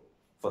borrow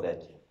for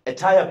that. A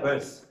tire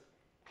burst.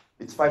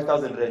 It's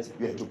 5,000 rands.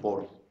 You have to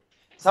borrow.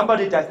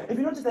 Somebody dies. If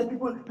you notice that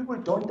people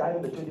don't die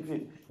on the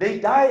 25th. They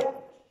die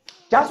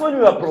just when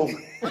you are broke.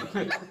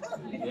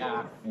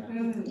 Yeah.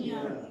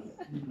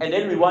 And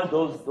then we want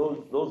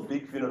those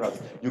big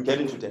funerals. You get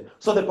into debt.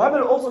 So the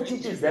Bible also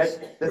teaches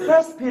that the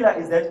first pillar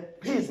is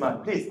that, please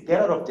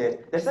get out of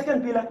debt. The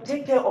second pillar,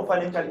 take care of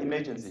financial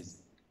emergencies.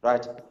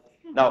 Right?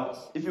 Now,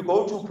 if you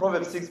go to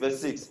Proverbs 6, verse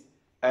 6,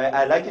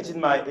 I like it in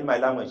my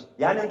language.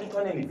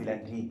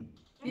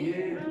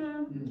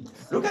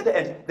 Look at the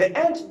ant. The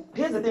ant,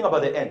 here's the thing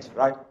about the ant,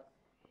 right?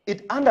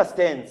 It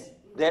understands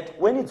that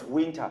when it's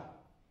winter,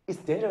 it's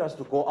dangerous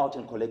to go out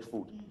and collect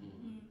food.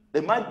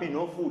 There might be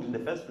no food in the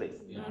first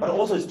place, but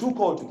also it's too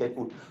cold to get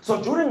food.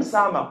 So during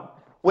summer,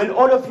 when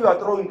all of you are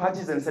throwing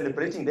parties and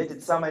celebrating that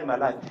it's summer in my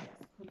life,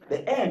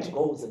 the ant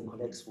goes and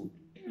collects food.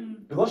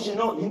 Because she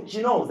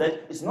knows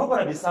that it's not going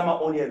to be summer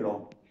all year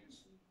long.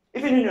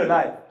 Even in your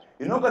life,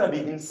 you're not going to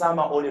be in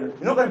summer all year long.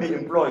 You're not going to be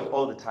employed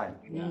all the time.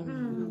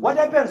 What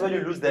happens when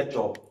you lose that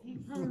job?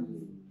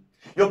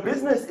 Your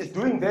business is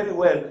doing very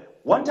well.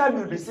 One time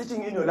you'll be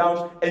sitting in your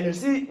lounge and you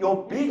see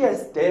your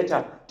biggest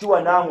debtor, he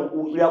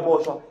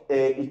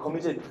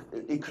committed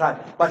a crime,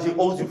 but he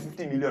owes you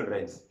 50 million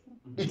rands.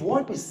 It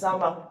won't be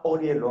summer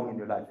all year long in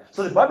your life.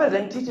 So the Bible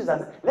then teaches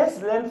us, let's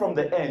learn from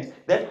the end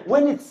that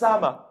when it's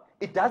summer,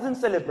 it doesn't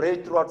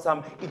celebrate throughout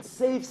summer, it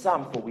saves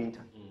some for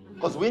winter.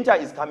 Because winter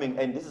is coming,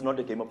 and this is not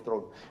a Game of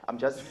Thrones. I'm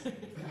just...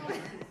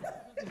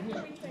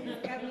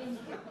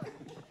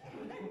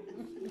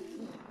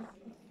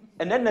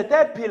 And then the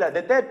third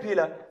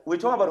pillar, we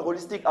talk about a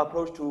holistic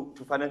approach to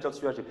financial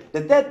stewardship.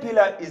 The third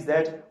pillar is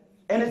that,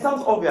 and it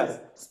sounds obvious,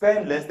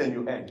 spend less than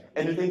you earn.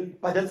 And you think,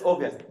 but that's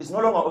obvious. It's no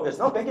longer obvious.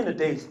 Now, back in the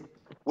days,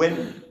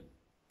 when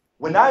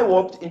I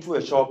walked into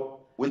a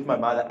shop with my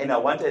mother and I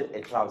wanted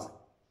a trouser,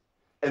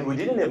 and we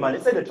didn't have money,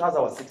 let's say the trouser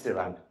was 60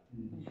 rand,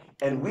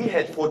 and we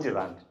had 40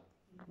 rand,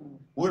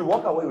 we'll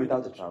walk away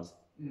without the trouser.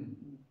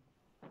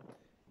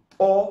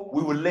 Or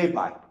we will lay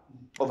by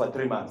over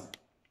 3 months,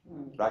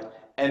 right?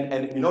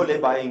 And you know, lay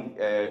buying,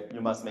 you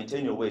must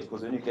maintain your weight,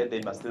 because when you get there,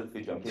 you must still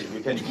fit your kids.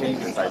 You can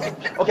change the size.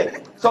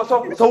 Okay,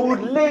 so we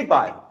would lay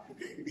by,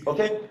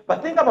 okay?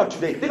 But think about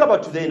today. Think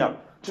about today now.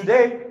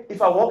 Today,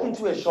 if I walk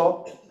into a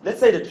shop, let's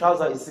say the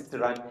trouser is 60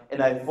 rand,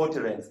 and I have 40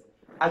 rands.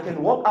 I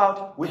can walk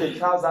out with a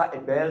trouser, a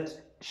belt,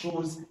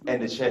 shoes,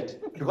 and a shirt.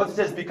 Because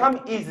it has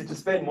become easy to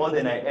spend more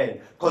than I earn.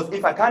 Because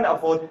if I can't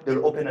afford,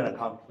 they'll open an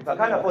account. If I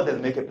can't afford, they'll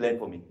make a plan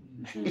for me.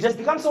 It has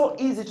become so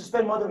easy to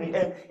spend more than we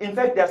earn. In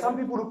fact, there are some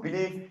people who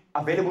believe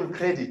available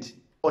credit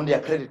on their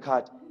credit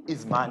card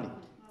is money.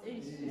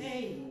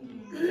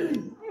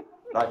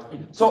 Right?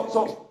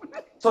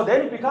 So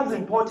then it becomes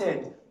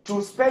important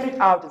to spell it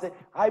out and say,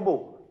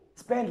 Aibo,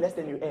 spend less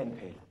than you earn,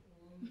 pay.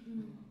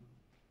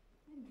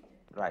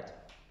 Right.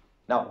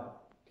 Now,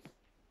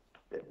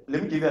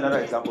 let me give you another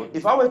example.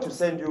 If I were to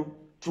send you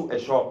to a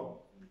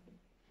shop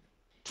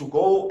to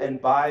go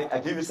and buy, I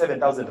give you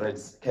 7,000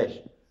 rands cash.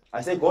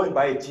 I say, go and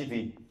buy a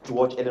TV to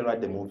watch Ellen Wright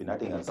the movie,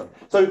 nothing else.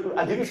 So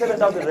I give you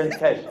 7,000 rands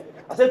cash.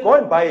 I say, go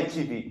and buy a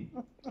TV.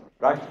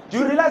 Right? Do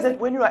you realize that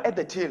when you are at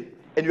the till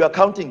and you are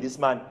counting this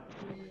money,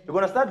 you're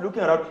going to start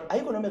looking around, are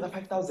you going to make a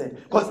 5,000?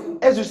 Because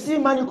as you see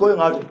money going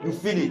out, you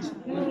feel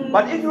it.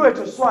 But if you were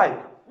to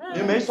swipe,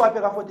 you may swipe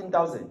at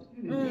 14,000.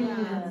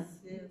 Yes.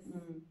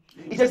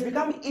 It has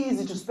become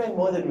easy to spend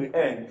more than we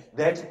earn,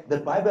 that the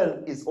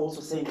Bible is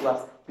also saying to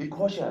us, be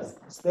cautious,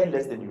 spend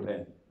less than you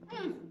earn.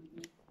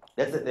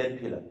 That's the third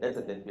pillar. That's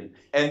the third pillar.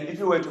 And if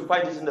you were to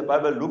find it in the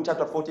Bible, Luke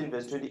chapter 14,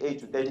 verse 28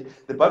 to 30,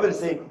 the Bible is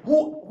saying,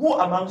 who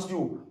amongst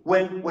you,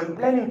 when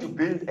planning to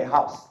build a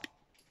house,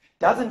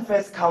 doesn't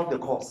first count the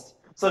cost,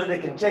 so that they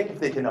can check if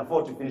they can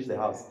afford to finish the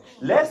house?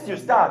 Lest you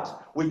start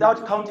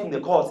without counting the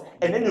cost,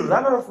 and then you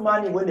run out of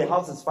money when the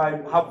house is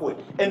halfway.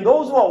 And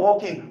those who are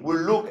walking will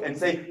look and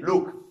say,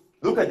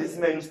 look at this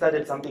man who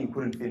started something he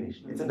couldn't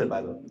finish. It's in the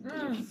Bible.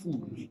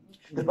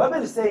 The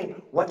Bible is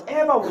saying,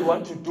 whatever we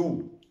want to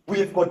do, we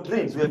have got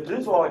dreams. We have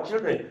dreams for our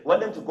children. We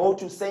want them to go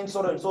to St.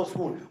 So and so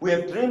school. We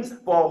have dreams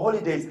for our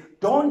holidays.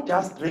 Don't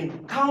just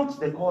dream. Count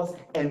the cost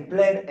and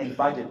plan and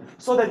budget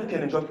so that you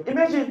can enjoy.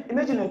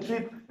 Imagine a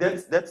trip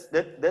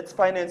that's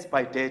financed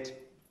by debt.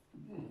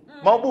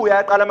 Mabu, we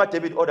are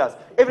debit orders.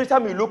 Every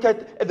time you look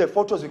at the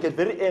photos, you get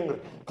very angry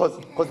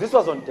because this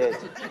was on debt.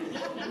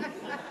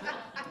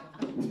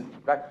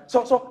 Right?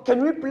 So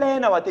can we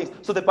plan our things?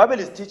 So the Bible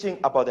is teaching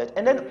about that.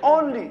 And then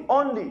only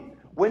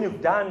when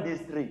you've done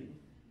these three,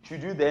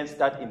 should you then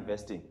start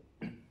investing.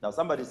 Now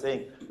somebody's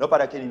saying, no,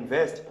 but I can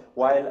invest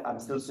while I'm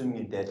still swimming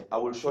in debt. I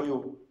will show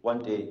you one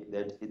day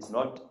that it's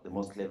not the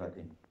most clever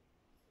thing.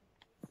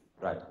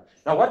 Right.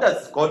 Now what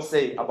does God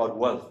say about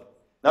wealth?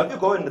 Now if you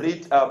go and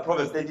read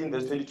Proverbs 13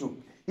 verse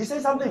 22, he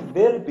says something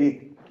very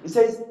big. He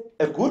says,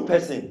 a good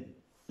person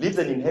leaves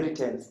an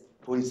inheritance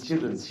for his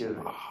children's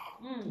children.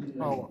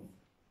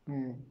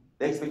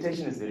 The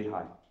expectation is very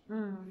high.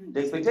 The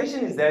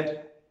expectation is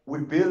that we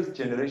build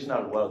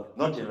generational wealth,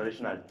 not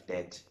generational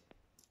debt.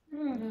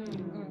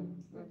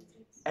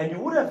 And you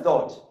would have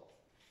thought,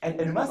 and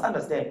you must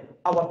understand,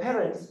 our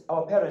parents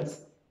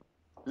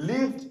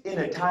lived in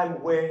a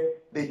time where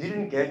they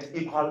didn't get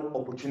equal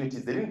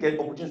opportunities. They didn't get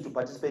opportunities to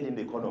participate in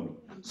the economy.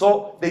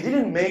 So they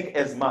didn't make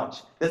as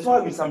much. That's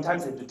why we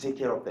sometimes have to take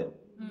care of them.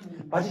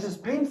 But it is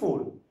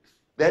painful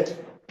that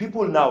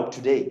people now,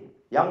 today,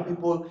 young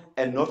people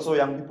and not so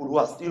young people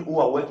who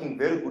are working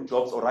very good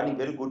jobs or running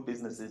very good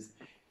businesses,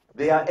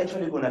 they are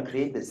actually going to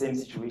create the same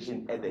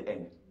situation at the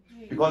end.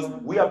 Because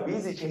we are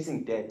busy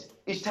chasing debt.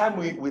 Each time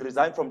we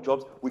resign from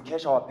jobs, we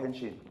cash our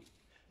pension.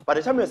 By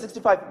the time you're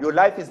 65, your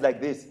life is like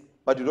this,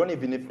 but you don't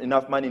have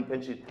enough money in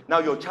pension. Now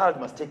your child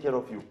must take care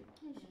of you.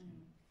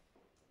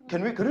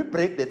 Can we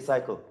break that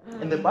cycle?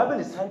 And the Bible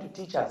is trying to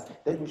teach us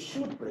that we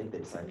should break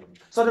that cycle.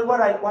 So that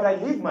what I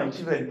leave my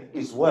children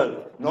is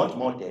wealth, not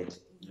more debt.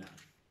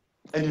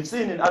 And you've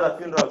seen in other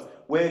funerals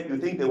where you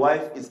think the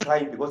wife is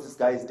crying because this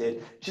guy is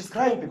dead. She's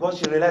crying because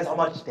she realized how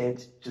much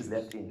debt she's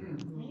left in.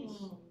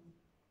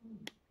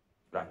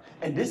 Right.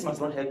 And this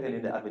must not happen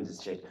in the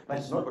Adventist church. But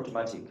it's not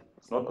automatic.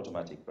 It's not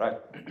automatic, right?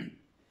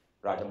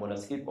 Right, I'm going to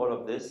skip all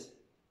of this.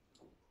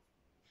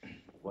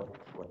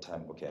 What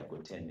time? Okay, I've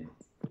got 10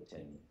 minutes. 10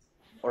 minutes.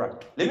 All right.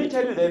 Let me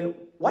tell you then,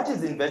 what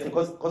is investing?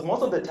 Because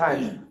most of the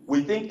time,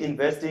 we think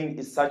investing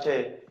is such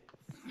a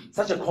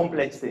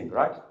complex thing,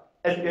 right?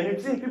 And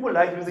you've seen people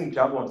like using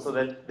jargon so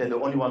that they're the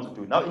only ones who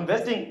do. Now,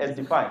 investing as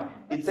defined,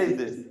 it says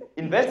this.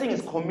 Investing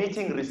is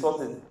committing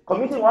resources.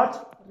 Committing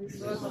what?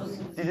 Resources.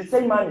 Did it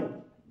say money?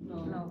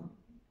 No.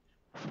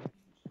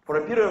 For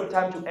a period of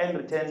time to earn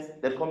returns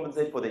that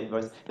compensate for the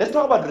investment. Let's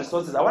talk about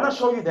resources. I want to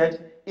show you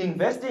that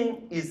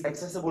investing is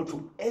accessible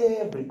to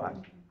everybody.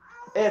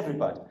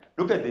 Everybody.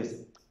 Look at this.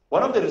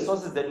 One of the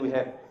resources that we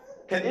have.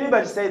 Can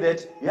anybody say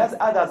that, yes,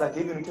 others are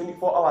giving you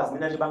 24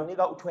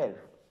 hours, 12?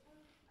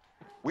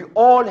 We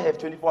all have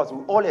 24 hours.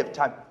 We all have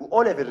time. We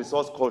all have a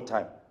resource called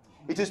time.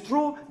 It is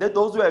true that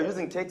those who are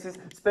using taxis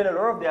spend a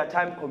lot of their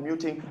time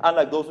commuting,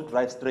 unlike those who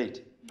drive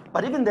straight.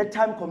 But even that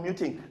time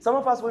commuting, some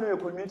of us when we were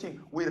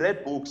commuting, we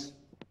read books.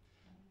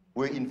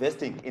 We're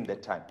investing in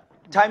that time.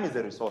 Time is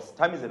a resource.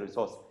 Time is a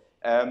resource.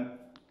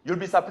 You'll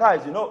be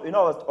surprised. I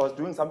was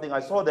doing something.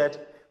 I saw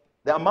that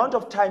the amount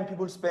of time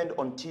people spend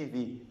on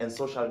TV and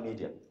social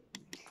media.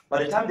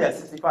 By the time they are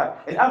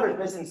 65, an average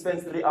person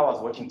spends 3 hours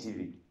watching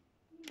TV.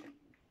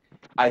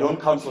 I don't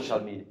count social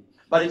media.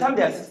 By the time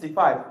they are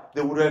 65,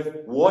 they would have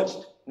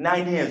watched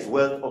 9 years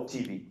worth of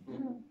TV.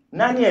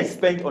 9 years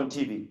spent on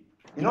TV.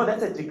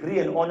 That's a degree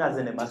and honors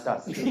and a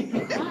master's.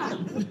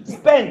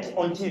 Spent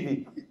on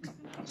TV.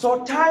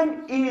 So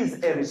time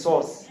is a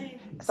resource.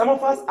 Some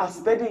of us are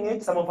spending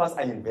it, some of us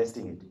are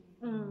investing it.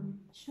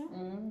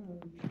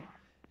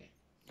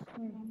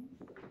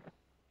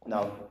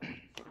 Now,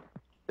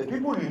 the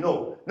people you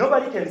know.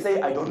 Nobody can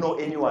say, I don't know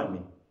anyone. Me.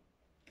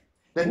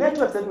 The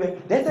networks that we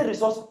have, that's a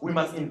resource we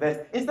must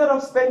invest. Instead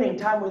of spending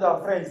time with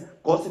our friends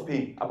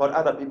gossiping about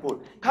other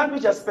people, can't we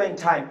just spend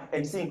time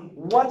and seeing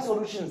what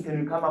solutions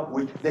can we come up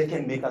with that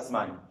can make us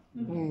money?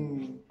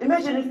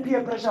 Imagine if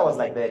peer pressure was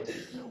like that.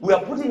 We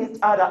are putting each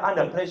other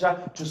under pressure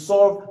to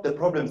solve the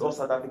problems of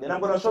South Africa. And I'm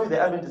going to show you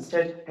the Adventist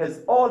Church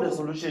has all the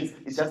solutions.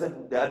 It's just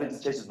that the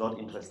Adventist Church is not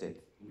interested.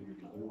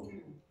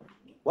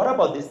 What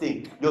about this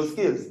thing? Your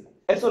skills.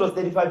 Exodus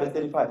 35 verse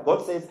 35.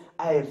 God says,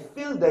 I have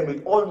filled them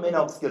with all manner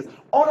of skills.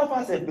 All of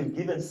us have been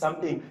given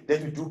something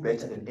that we do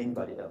better than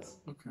anybody else.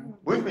 Okay.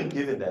 We've been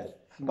given that.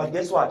 But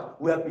guess what?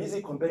 We are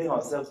busy comparing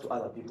ourselves to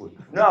other people.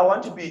 No, I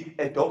want to be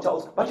a doctor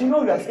also. But you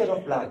know you are scared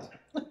of blood.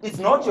 It's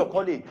not your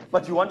calling,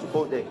 but you want to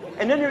go there.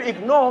 And then you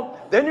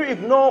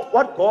ignore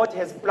what God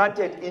has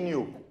planted in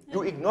you.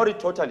 You ignore it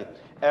totally.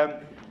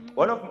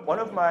 One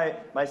of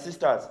my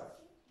sisters,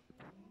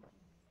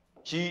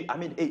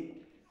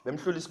 them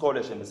truly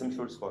scholars and some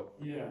truly scholars.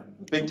 Yeah.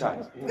 Big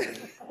time.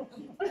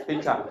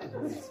 Big time.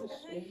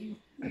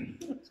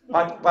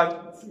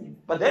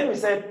 But then we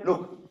said,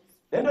 look,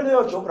 then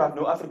no geography,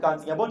 no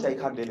Africans,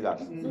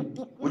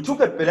 we took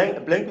a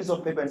blank piece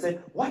of paper and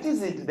said, what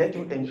is it that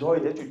you enjoy,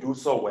 that you do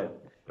so well?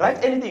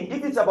 Write anything.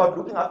 If it's about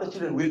looking after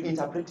children, we'll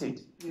interpret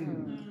it.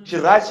 She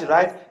writes,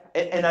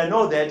 and I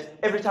know that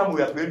every time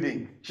we are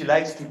building, she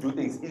likes to do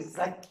things. It's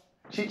like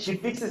she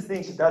fixes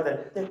things, she does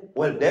that.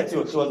 Well, she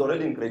was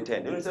already in grade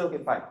 10. Then we say, okay,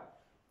 fine.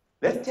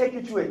 Let's take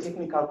you to a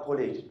technical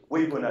college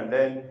where you're going to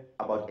learn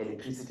about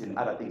electricity and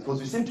other things,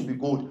 because you seem to be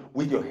good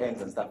with your hands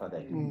and stuff like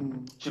that.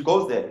 She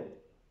goes there.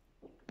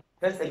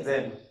 First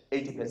exam,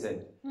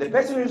 80%. The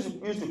person who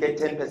used to get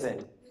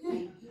 10%.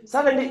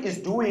 Suddenly is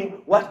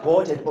doing what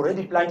God had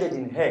already planted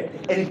in her.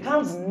 And it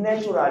comes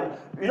naturally.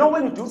 You know,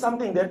 when you do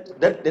something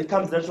that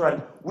comes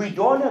naturally, we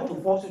don't have to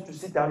force you to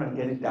sit down and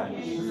get it done.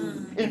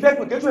 In fact,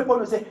 we get to a point where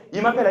we say,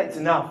 Yimapela, it's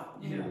enough.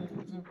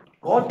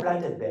 God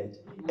planted that.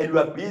 And we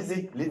are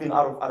busy living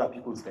out of other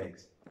people's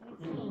bags.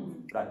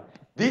 Right?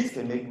 This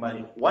can make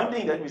money. One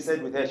thing that we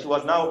said with her, she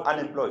was now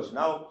unemployed.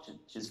 Now,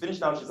 she's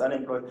finished now, she's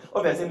unemployed.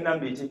 Obviously,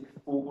 number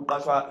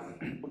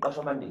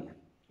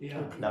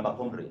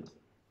comrade.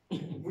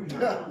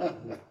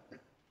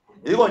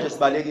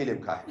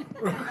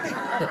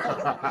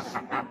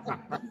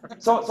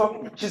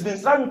 So she's been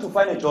struggling to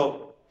find a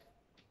job.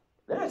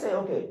 Then I say,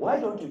 okay, why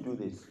don't you do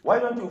this? Why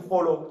don't you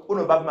follow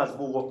Unobab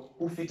Masbugo,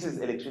 who fixes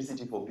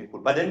electricity for people?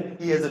 But then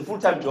he has a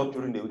full-time job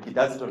during the week. He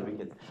does it on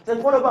weekends.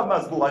 Then follow Bab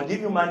Masbugo. I'll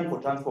give you money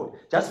for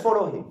transport. Just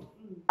follow him.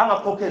 I'm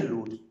a pocket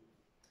load.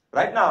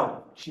 Right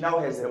now, she now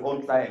has her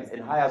own clients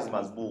and hires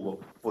Masbugo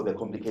for the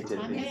complicated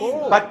things.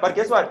 But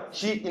guess what?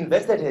 She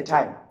invested her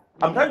time.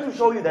 I'm trying to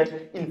show you that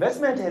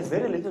investment has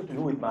very little to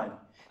do with money.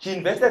 She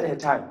invested her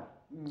time.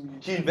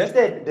 She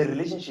invested the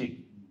relationship.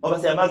 And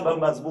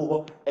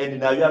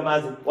now you are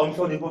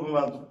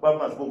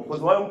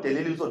because why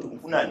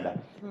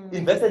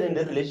invested in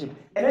the relationship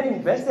and then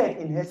invested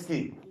in her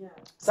skill.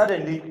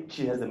 Suddenly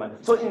she has the money.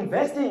 So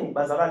investing,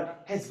 Bazaran,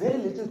 has very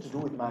little to do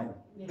with money.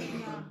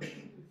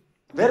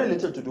 Very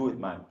little to do with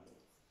money.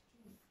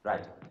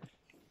 Right.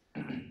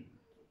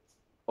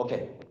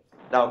 Okay.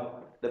 Now,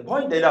 the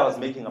point that I was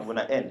making, I'm going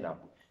to end now.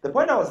 The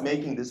point I was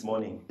making this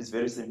morning is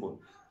very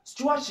simple.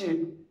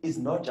 Stewardship is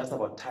not just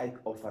about tithe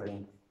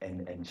offering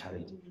and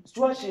charity.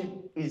 Stewardship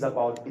is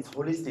about, it's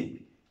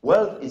holistic.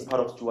 Wealth is part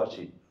of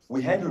stewardship.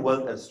 We handle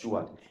wealth as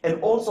steward.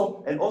 And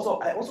also,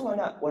 I also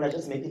want to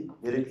just make it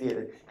very clear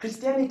that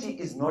Christianity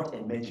is not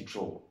a magic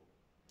show.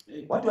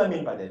 What do I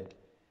mean by that?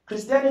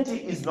 Christianity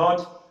is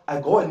not, I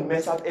go and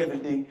mess up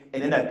everything,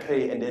 and then I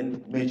pray, and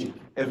then magic,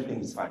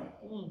 everything is fine.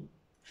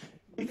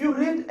 If you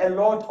read a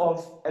lot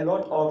of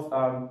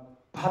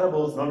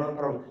parables, not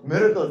parables,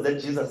 miracles that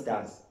Jesus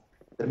does,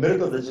 the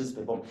miracles that Jesus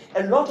performed,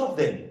 a lot of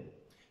them,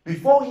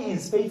 before he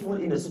is faithful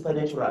in the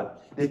supernatural,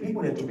 the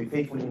people have to be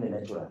faithful in the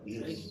natural.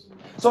 Yes.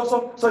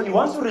 So he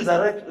wants to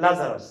resurrect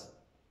Lazarus.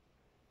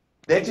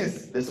 That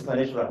is the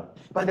supernatural.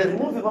 But the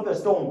removing of a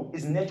stone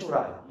is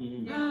natural.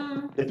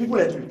 The people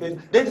have to be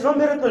faithful. There is no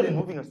miracle in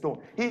moving a stone.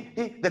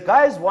 The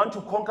guys want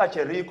to conquer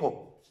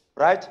Jericho,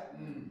 right?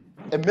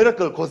 A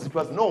miracle because it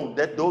was known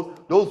that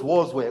those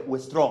walls were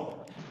strong.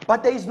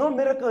 But there is no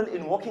miracle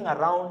in walking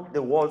around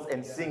the walls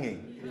and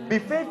singing. Be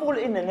faithful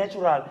in the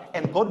natural,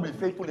 and God will be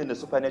faithful in the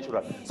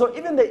supernatural. So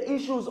even the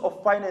issues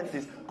of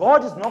finances,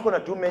 God is not going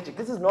to do magic.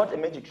 This is not a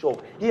magic show.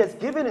 He has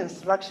given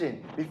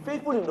instruction. Be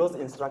faithful in those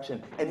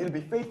instructions, and He'll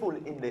be faithful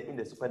in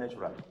the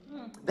supernatural.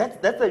 That's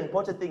the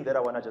important thing that I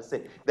want to just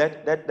say.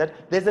 That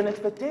there's an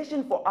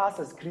expectation for us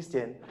as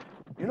Christians.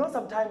 You know,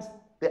 sometimes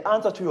the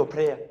answer to your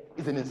prayer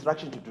is an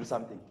instruction to do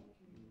something.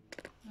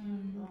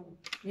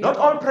 Not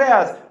all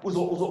prayers, and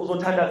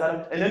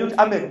then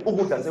amen.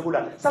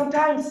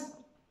 Sometimes,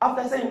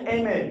 after saying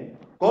amen,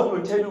 God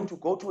will tell you to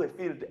go to a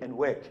field and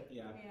work,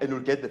 and you'll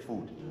get the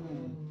food.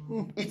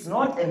 It's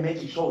not a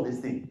magic show, this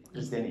thing,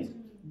 Christianity.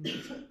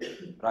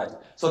 Right.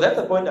 So that's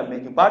the point I'm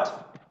making.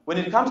 But when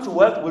it comes to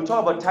wealth, we'll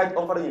talk about tithe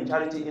offering and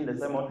charity in the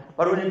sermon.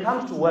 But when it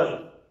comes to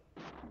wealth,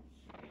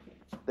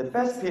 the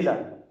first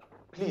pillar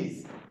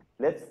please,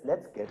 let's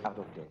get out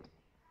of debt.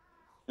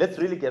 Let's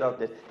really get out of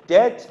debt.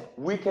 Debt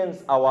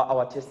weakens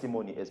our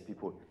testimony as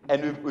people.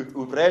 And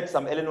we've read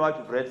some Ellen White,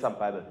 we've read some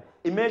Bible.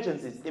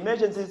 Emergencies,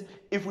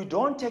 if we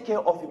don't take care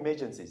of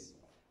emergencies.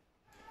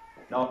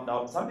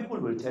 Now some people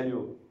will tell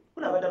you,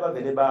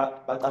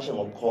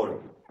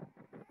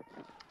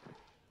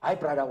 hi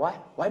brother,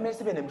 why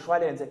must be an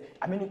insurance?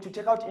 I mean, to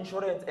take out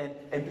insurance and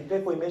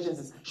prepare for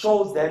emergencies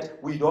shows that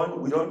we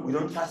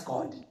don't trust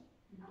God.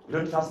 We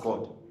don't trust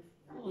God.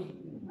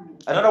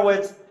 In other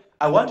words,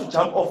 I want to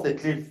jump off the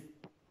cliff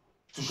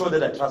to show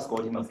that I trust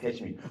God. He must catch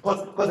me.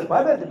 Because the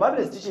Bible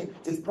is teaching,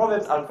 it's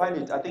Proverbs, I'll find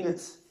it. I think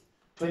it's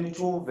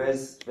 22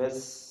 verse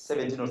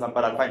 17 or something,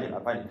 but I'll find it.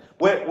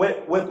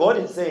 Where God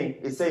is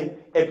saying,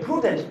 a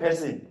prudent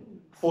person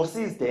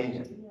foresees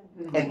danger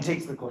and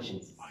takes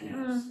precautions.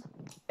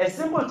 A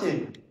simple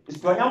thing is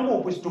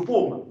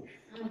to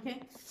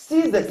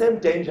sees the same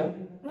danger,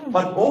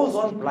 but goes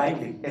on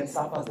blindly and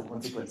suffers the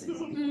consequences.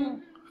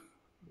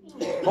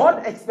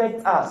 God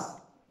expects us,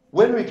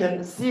 when we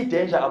can see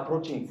danger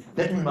approaching,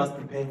 that we must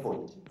prepare for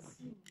it.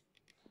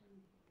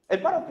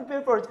 And part of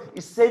preparing for it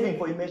is saving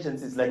for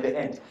emergencies like the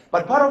end.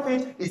 But part of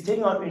it is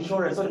taking out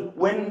insurance. So that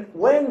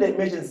when the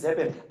emergencies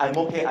happen, I'm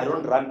okay, I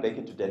don't run back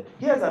into debt.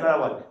 Here's another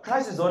one.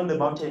 Christ is on the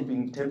mountain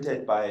being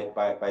tempted by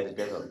the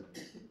devil.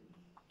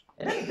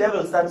 And then the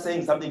devil starts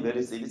saying something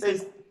very silly. He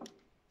says,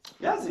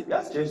 yes,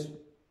 Jesus.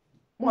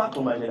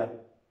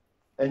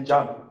 And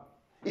jump.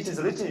 It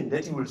is written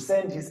that he will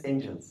send his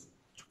angels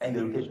and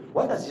they will catch you.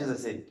 What does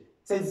Jesus say? He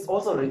says it's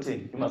also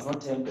written, you must not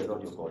tempt the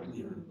Lord your God.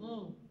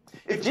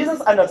 If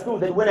Jesus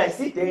understood that when I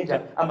see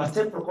danger, I must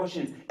take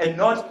precautions and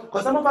not,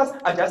 because some of us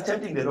are just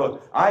tempting the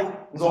Lord.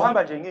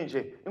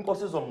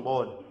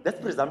 That's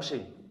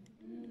presumption.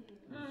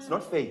 It's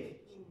not faith.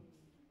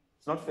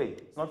 It's not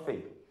faith. It's not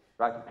faith.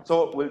 Right?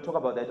 So we'll talk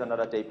about that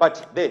another day.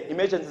 But the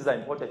emergencies are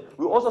important.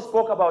 We also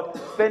spoke about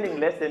spending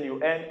less than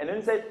you earn. And then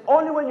we said,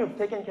 only when you've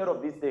taken care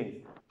of these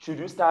things should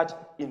you start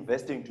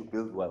investing to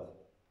build wealth.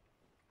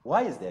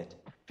 Why is that?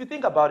 If you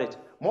think about it,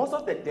 most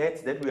of the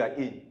debts that we are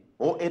in,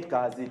 or 8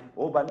 Gazi,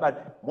 or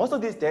Banbad, most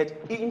of these debt,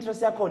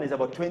 interest account is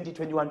about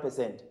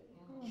 20-21%.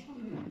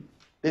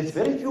 There's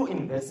very few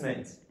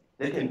investments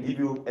that can give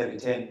you a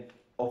return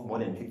of more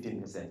than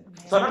 15%.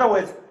 So in other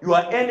words, you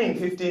are earning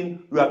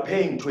 15, you are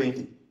paying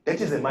 20. That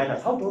is a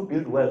minus. How do you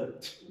build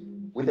wealth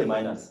with a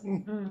minus?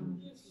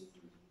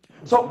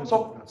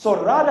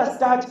 So rather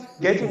start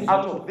getting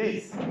out of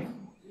this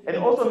and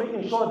also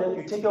making sure that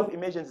you take care of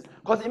emergencies.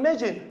 Because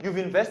imagine you've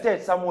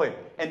invested somewhere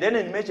and then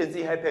an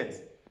emergency happens.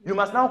 You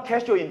must now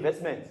cash your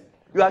investments.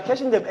 You are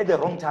cashing them at the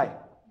wrong time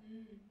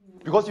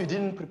because you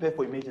didn't prepare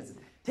for emergencies.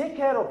 Take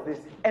care of this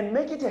and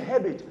make it a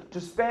habit to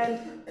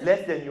spend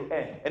less than you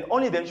earn. And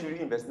only then should you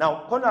invest.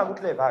 Now,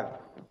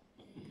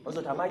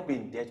 also, I might be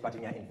in debt, but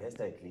you're an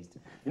investor at least.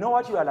 You know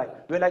what you are like?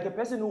 You're like a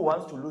person who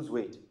wants to lose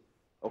weight.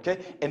 Okay?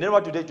 And then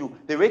what do?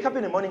 They wake up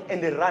in the morning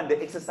and they run, they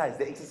exercise.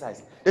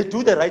 They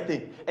do the right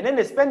thing. And then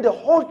they spend the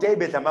whole day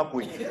with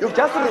Tamakui. You've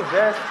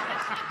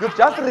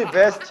just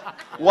reversed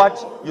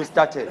what you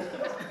started.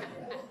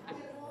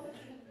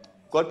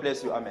 God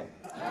bless you. Amen.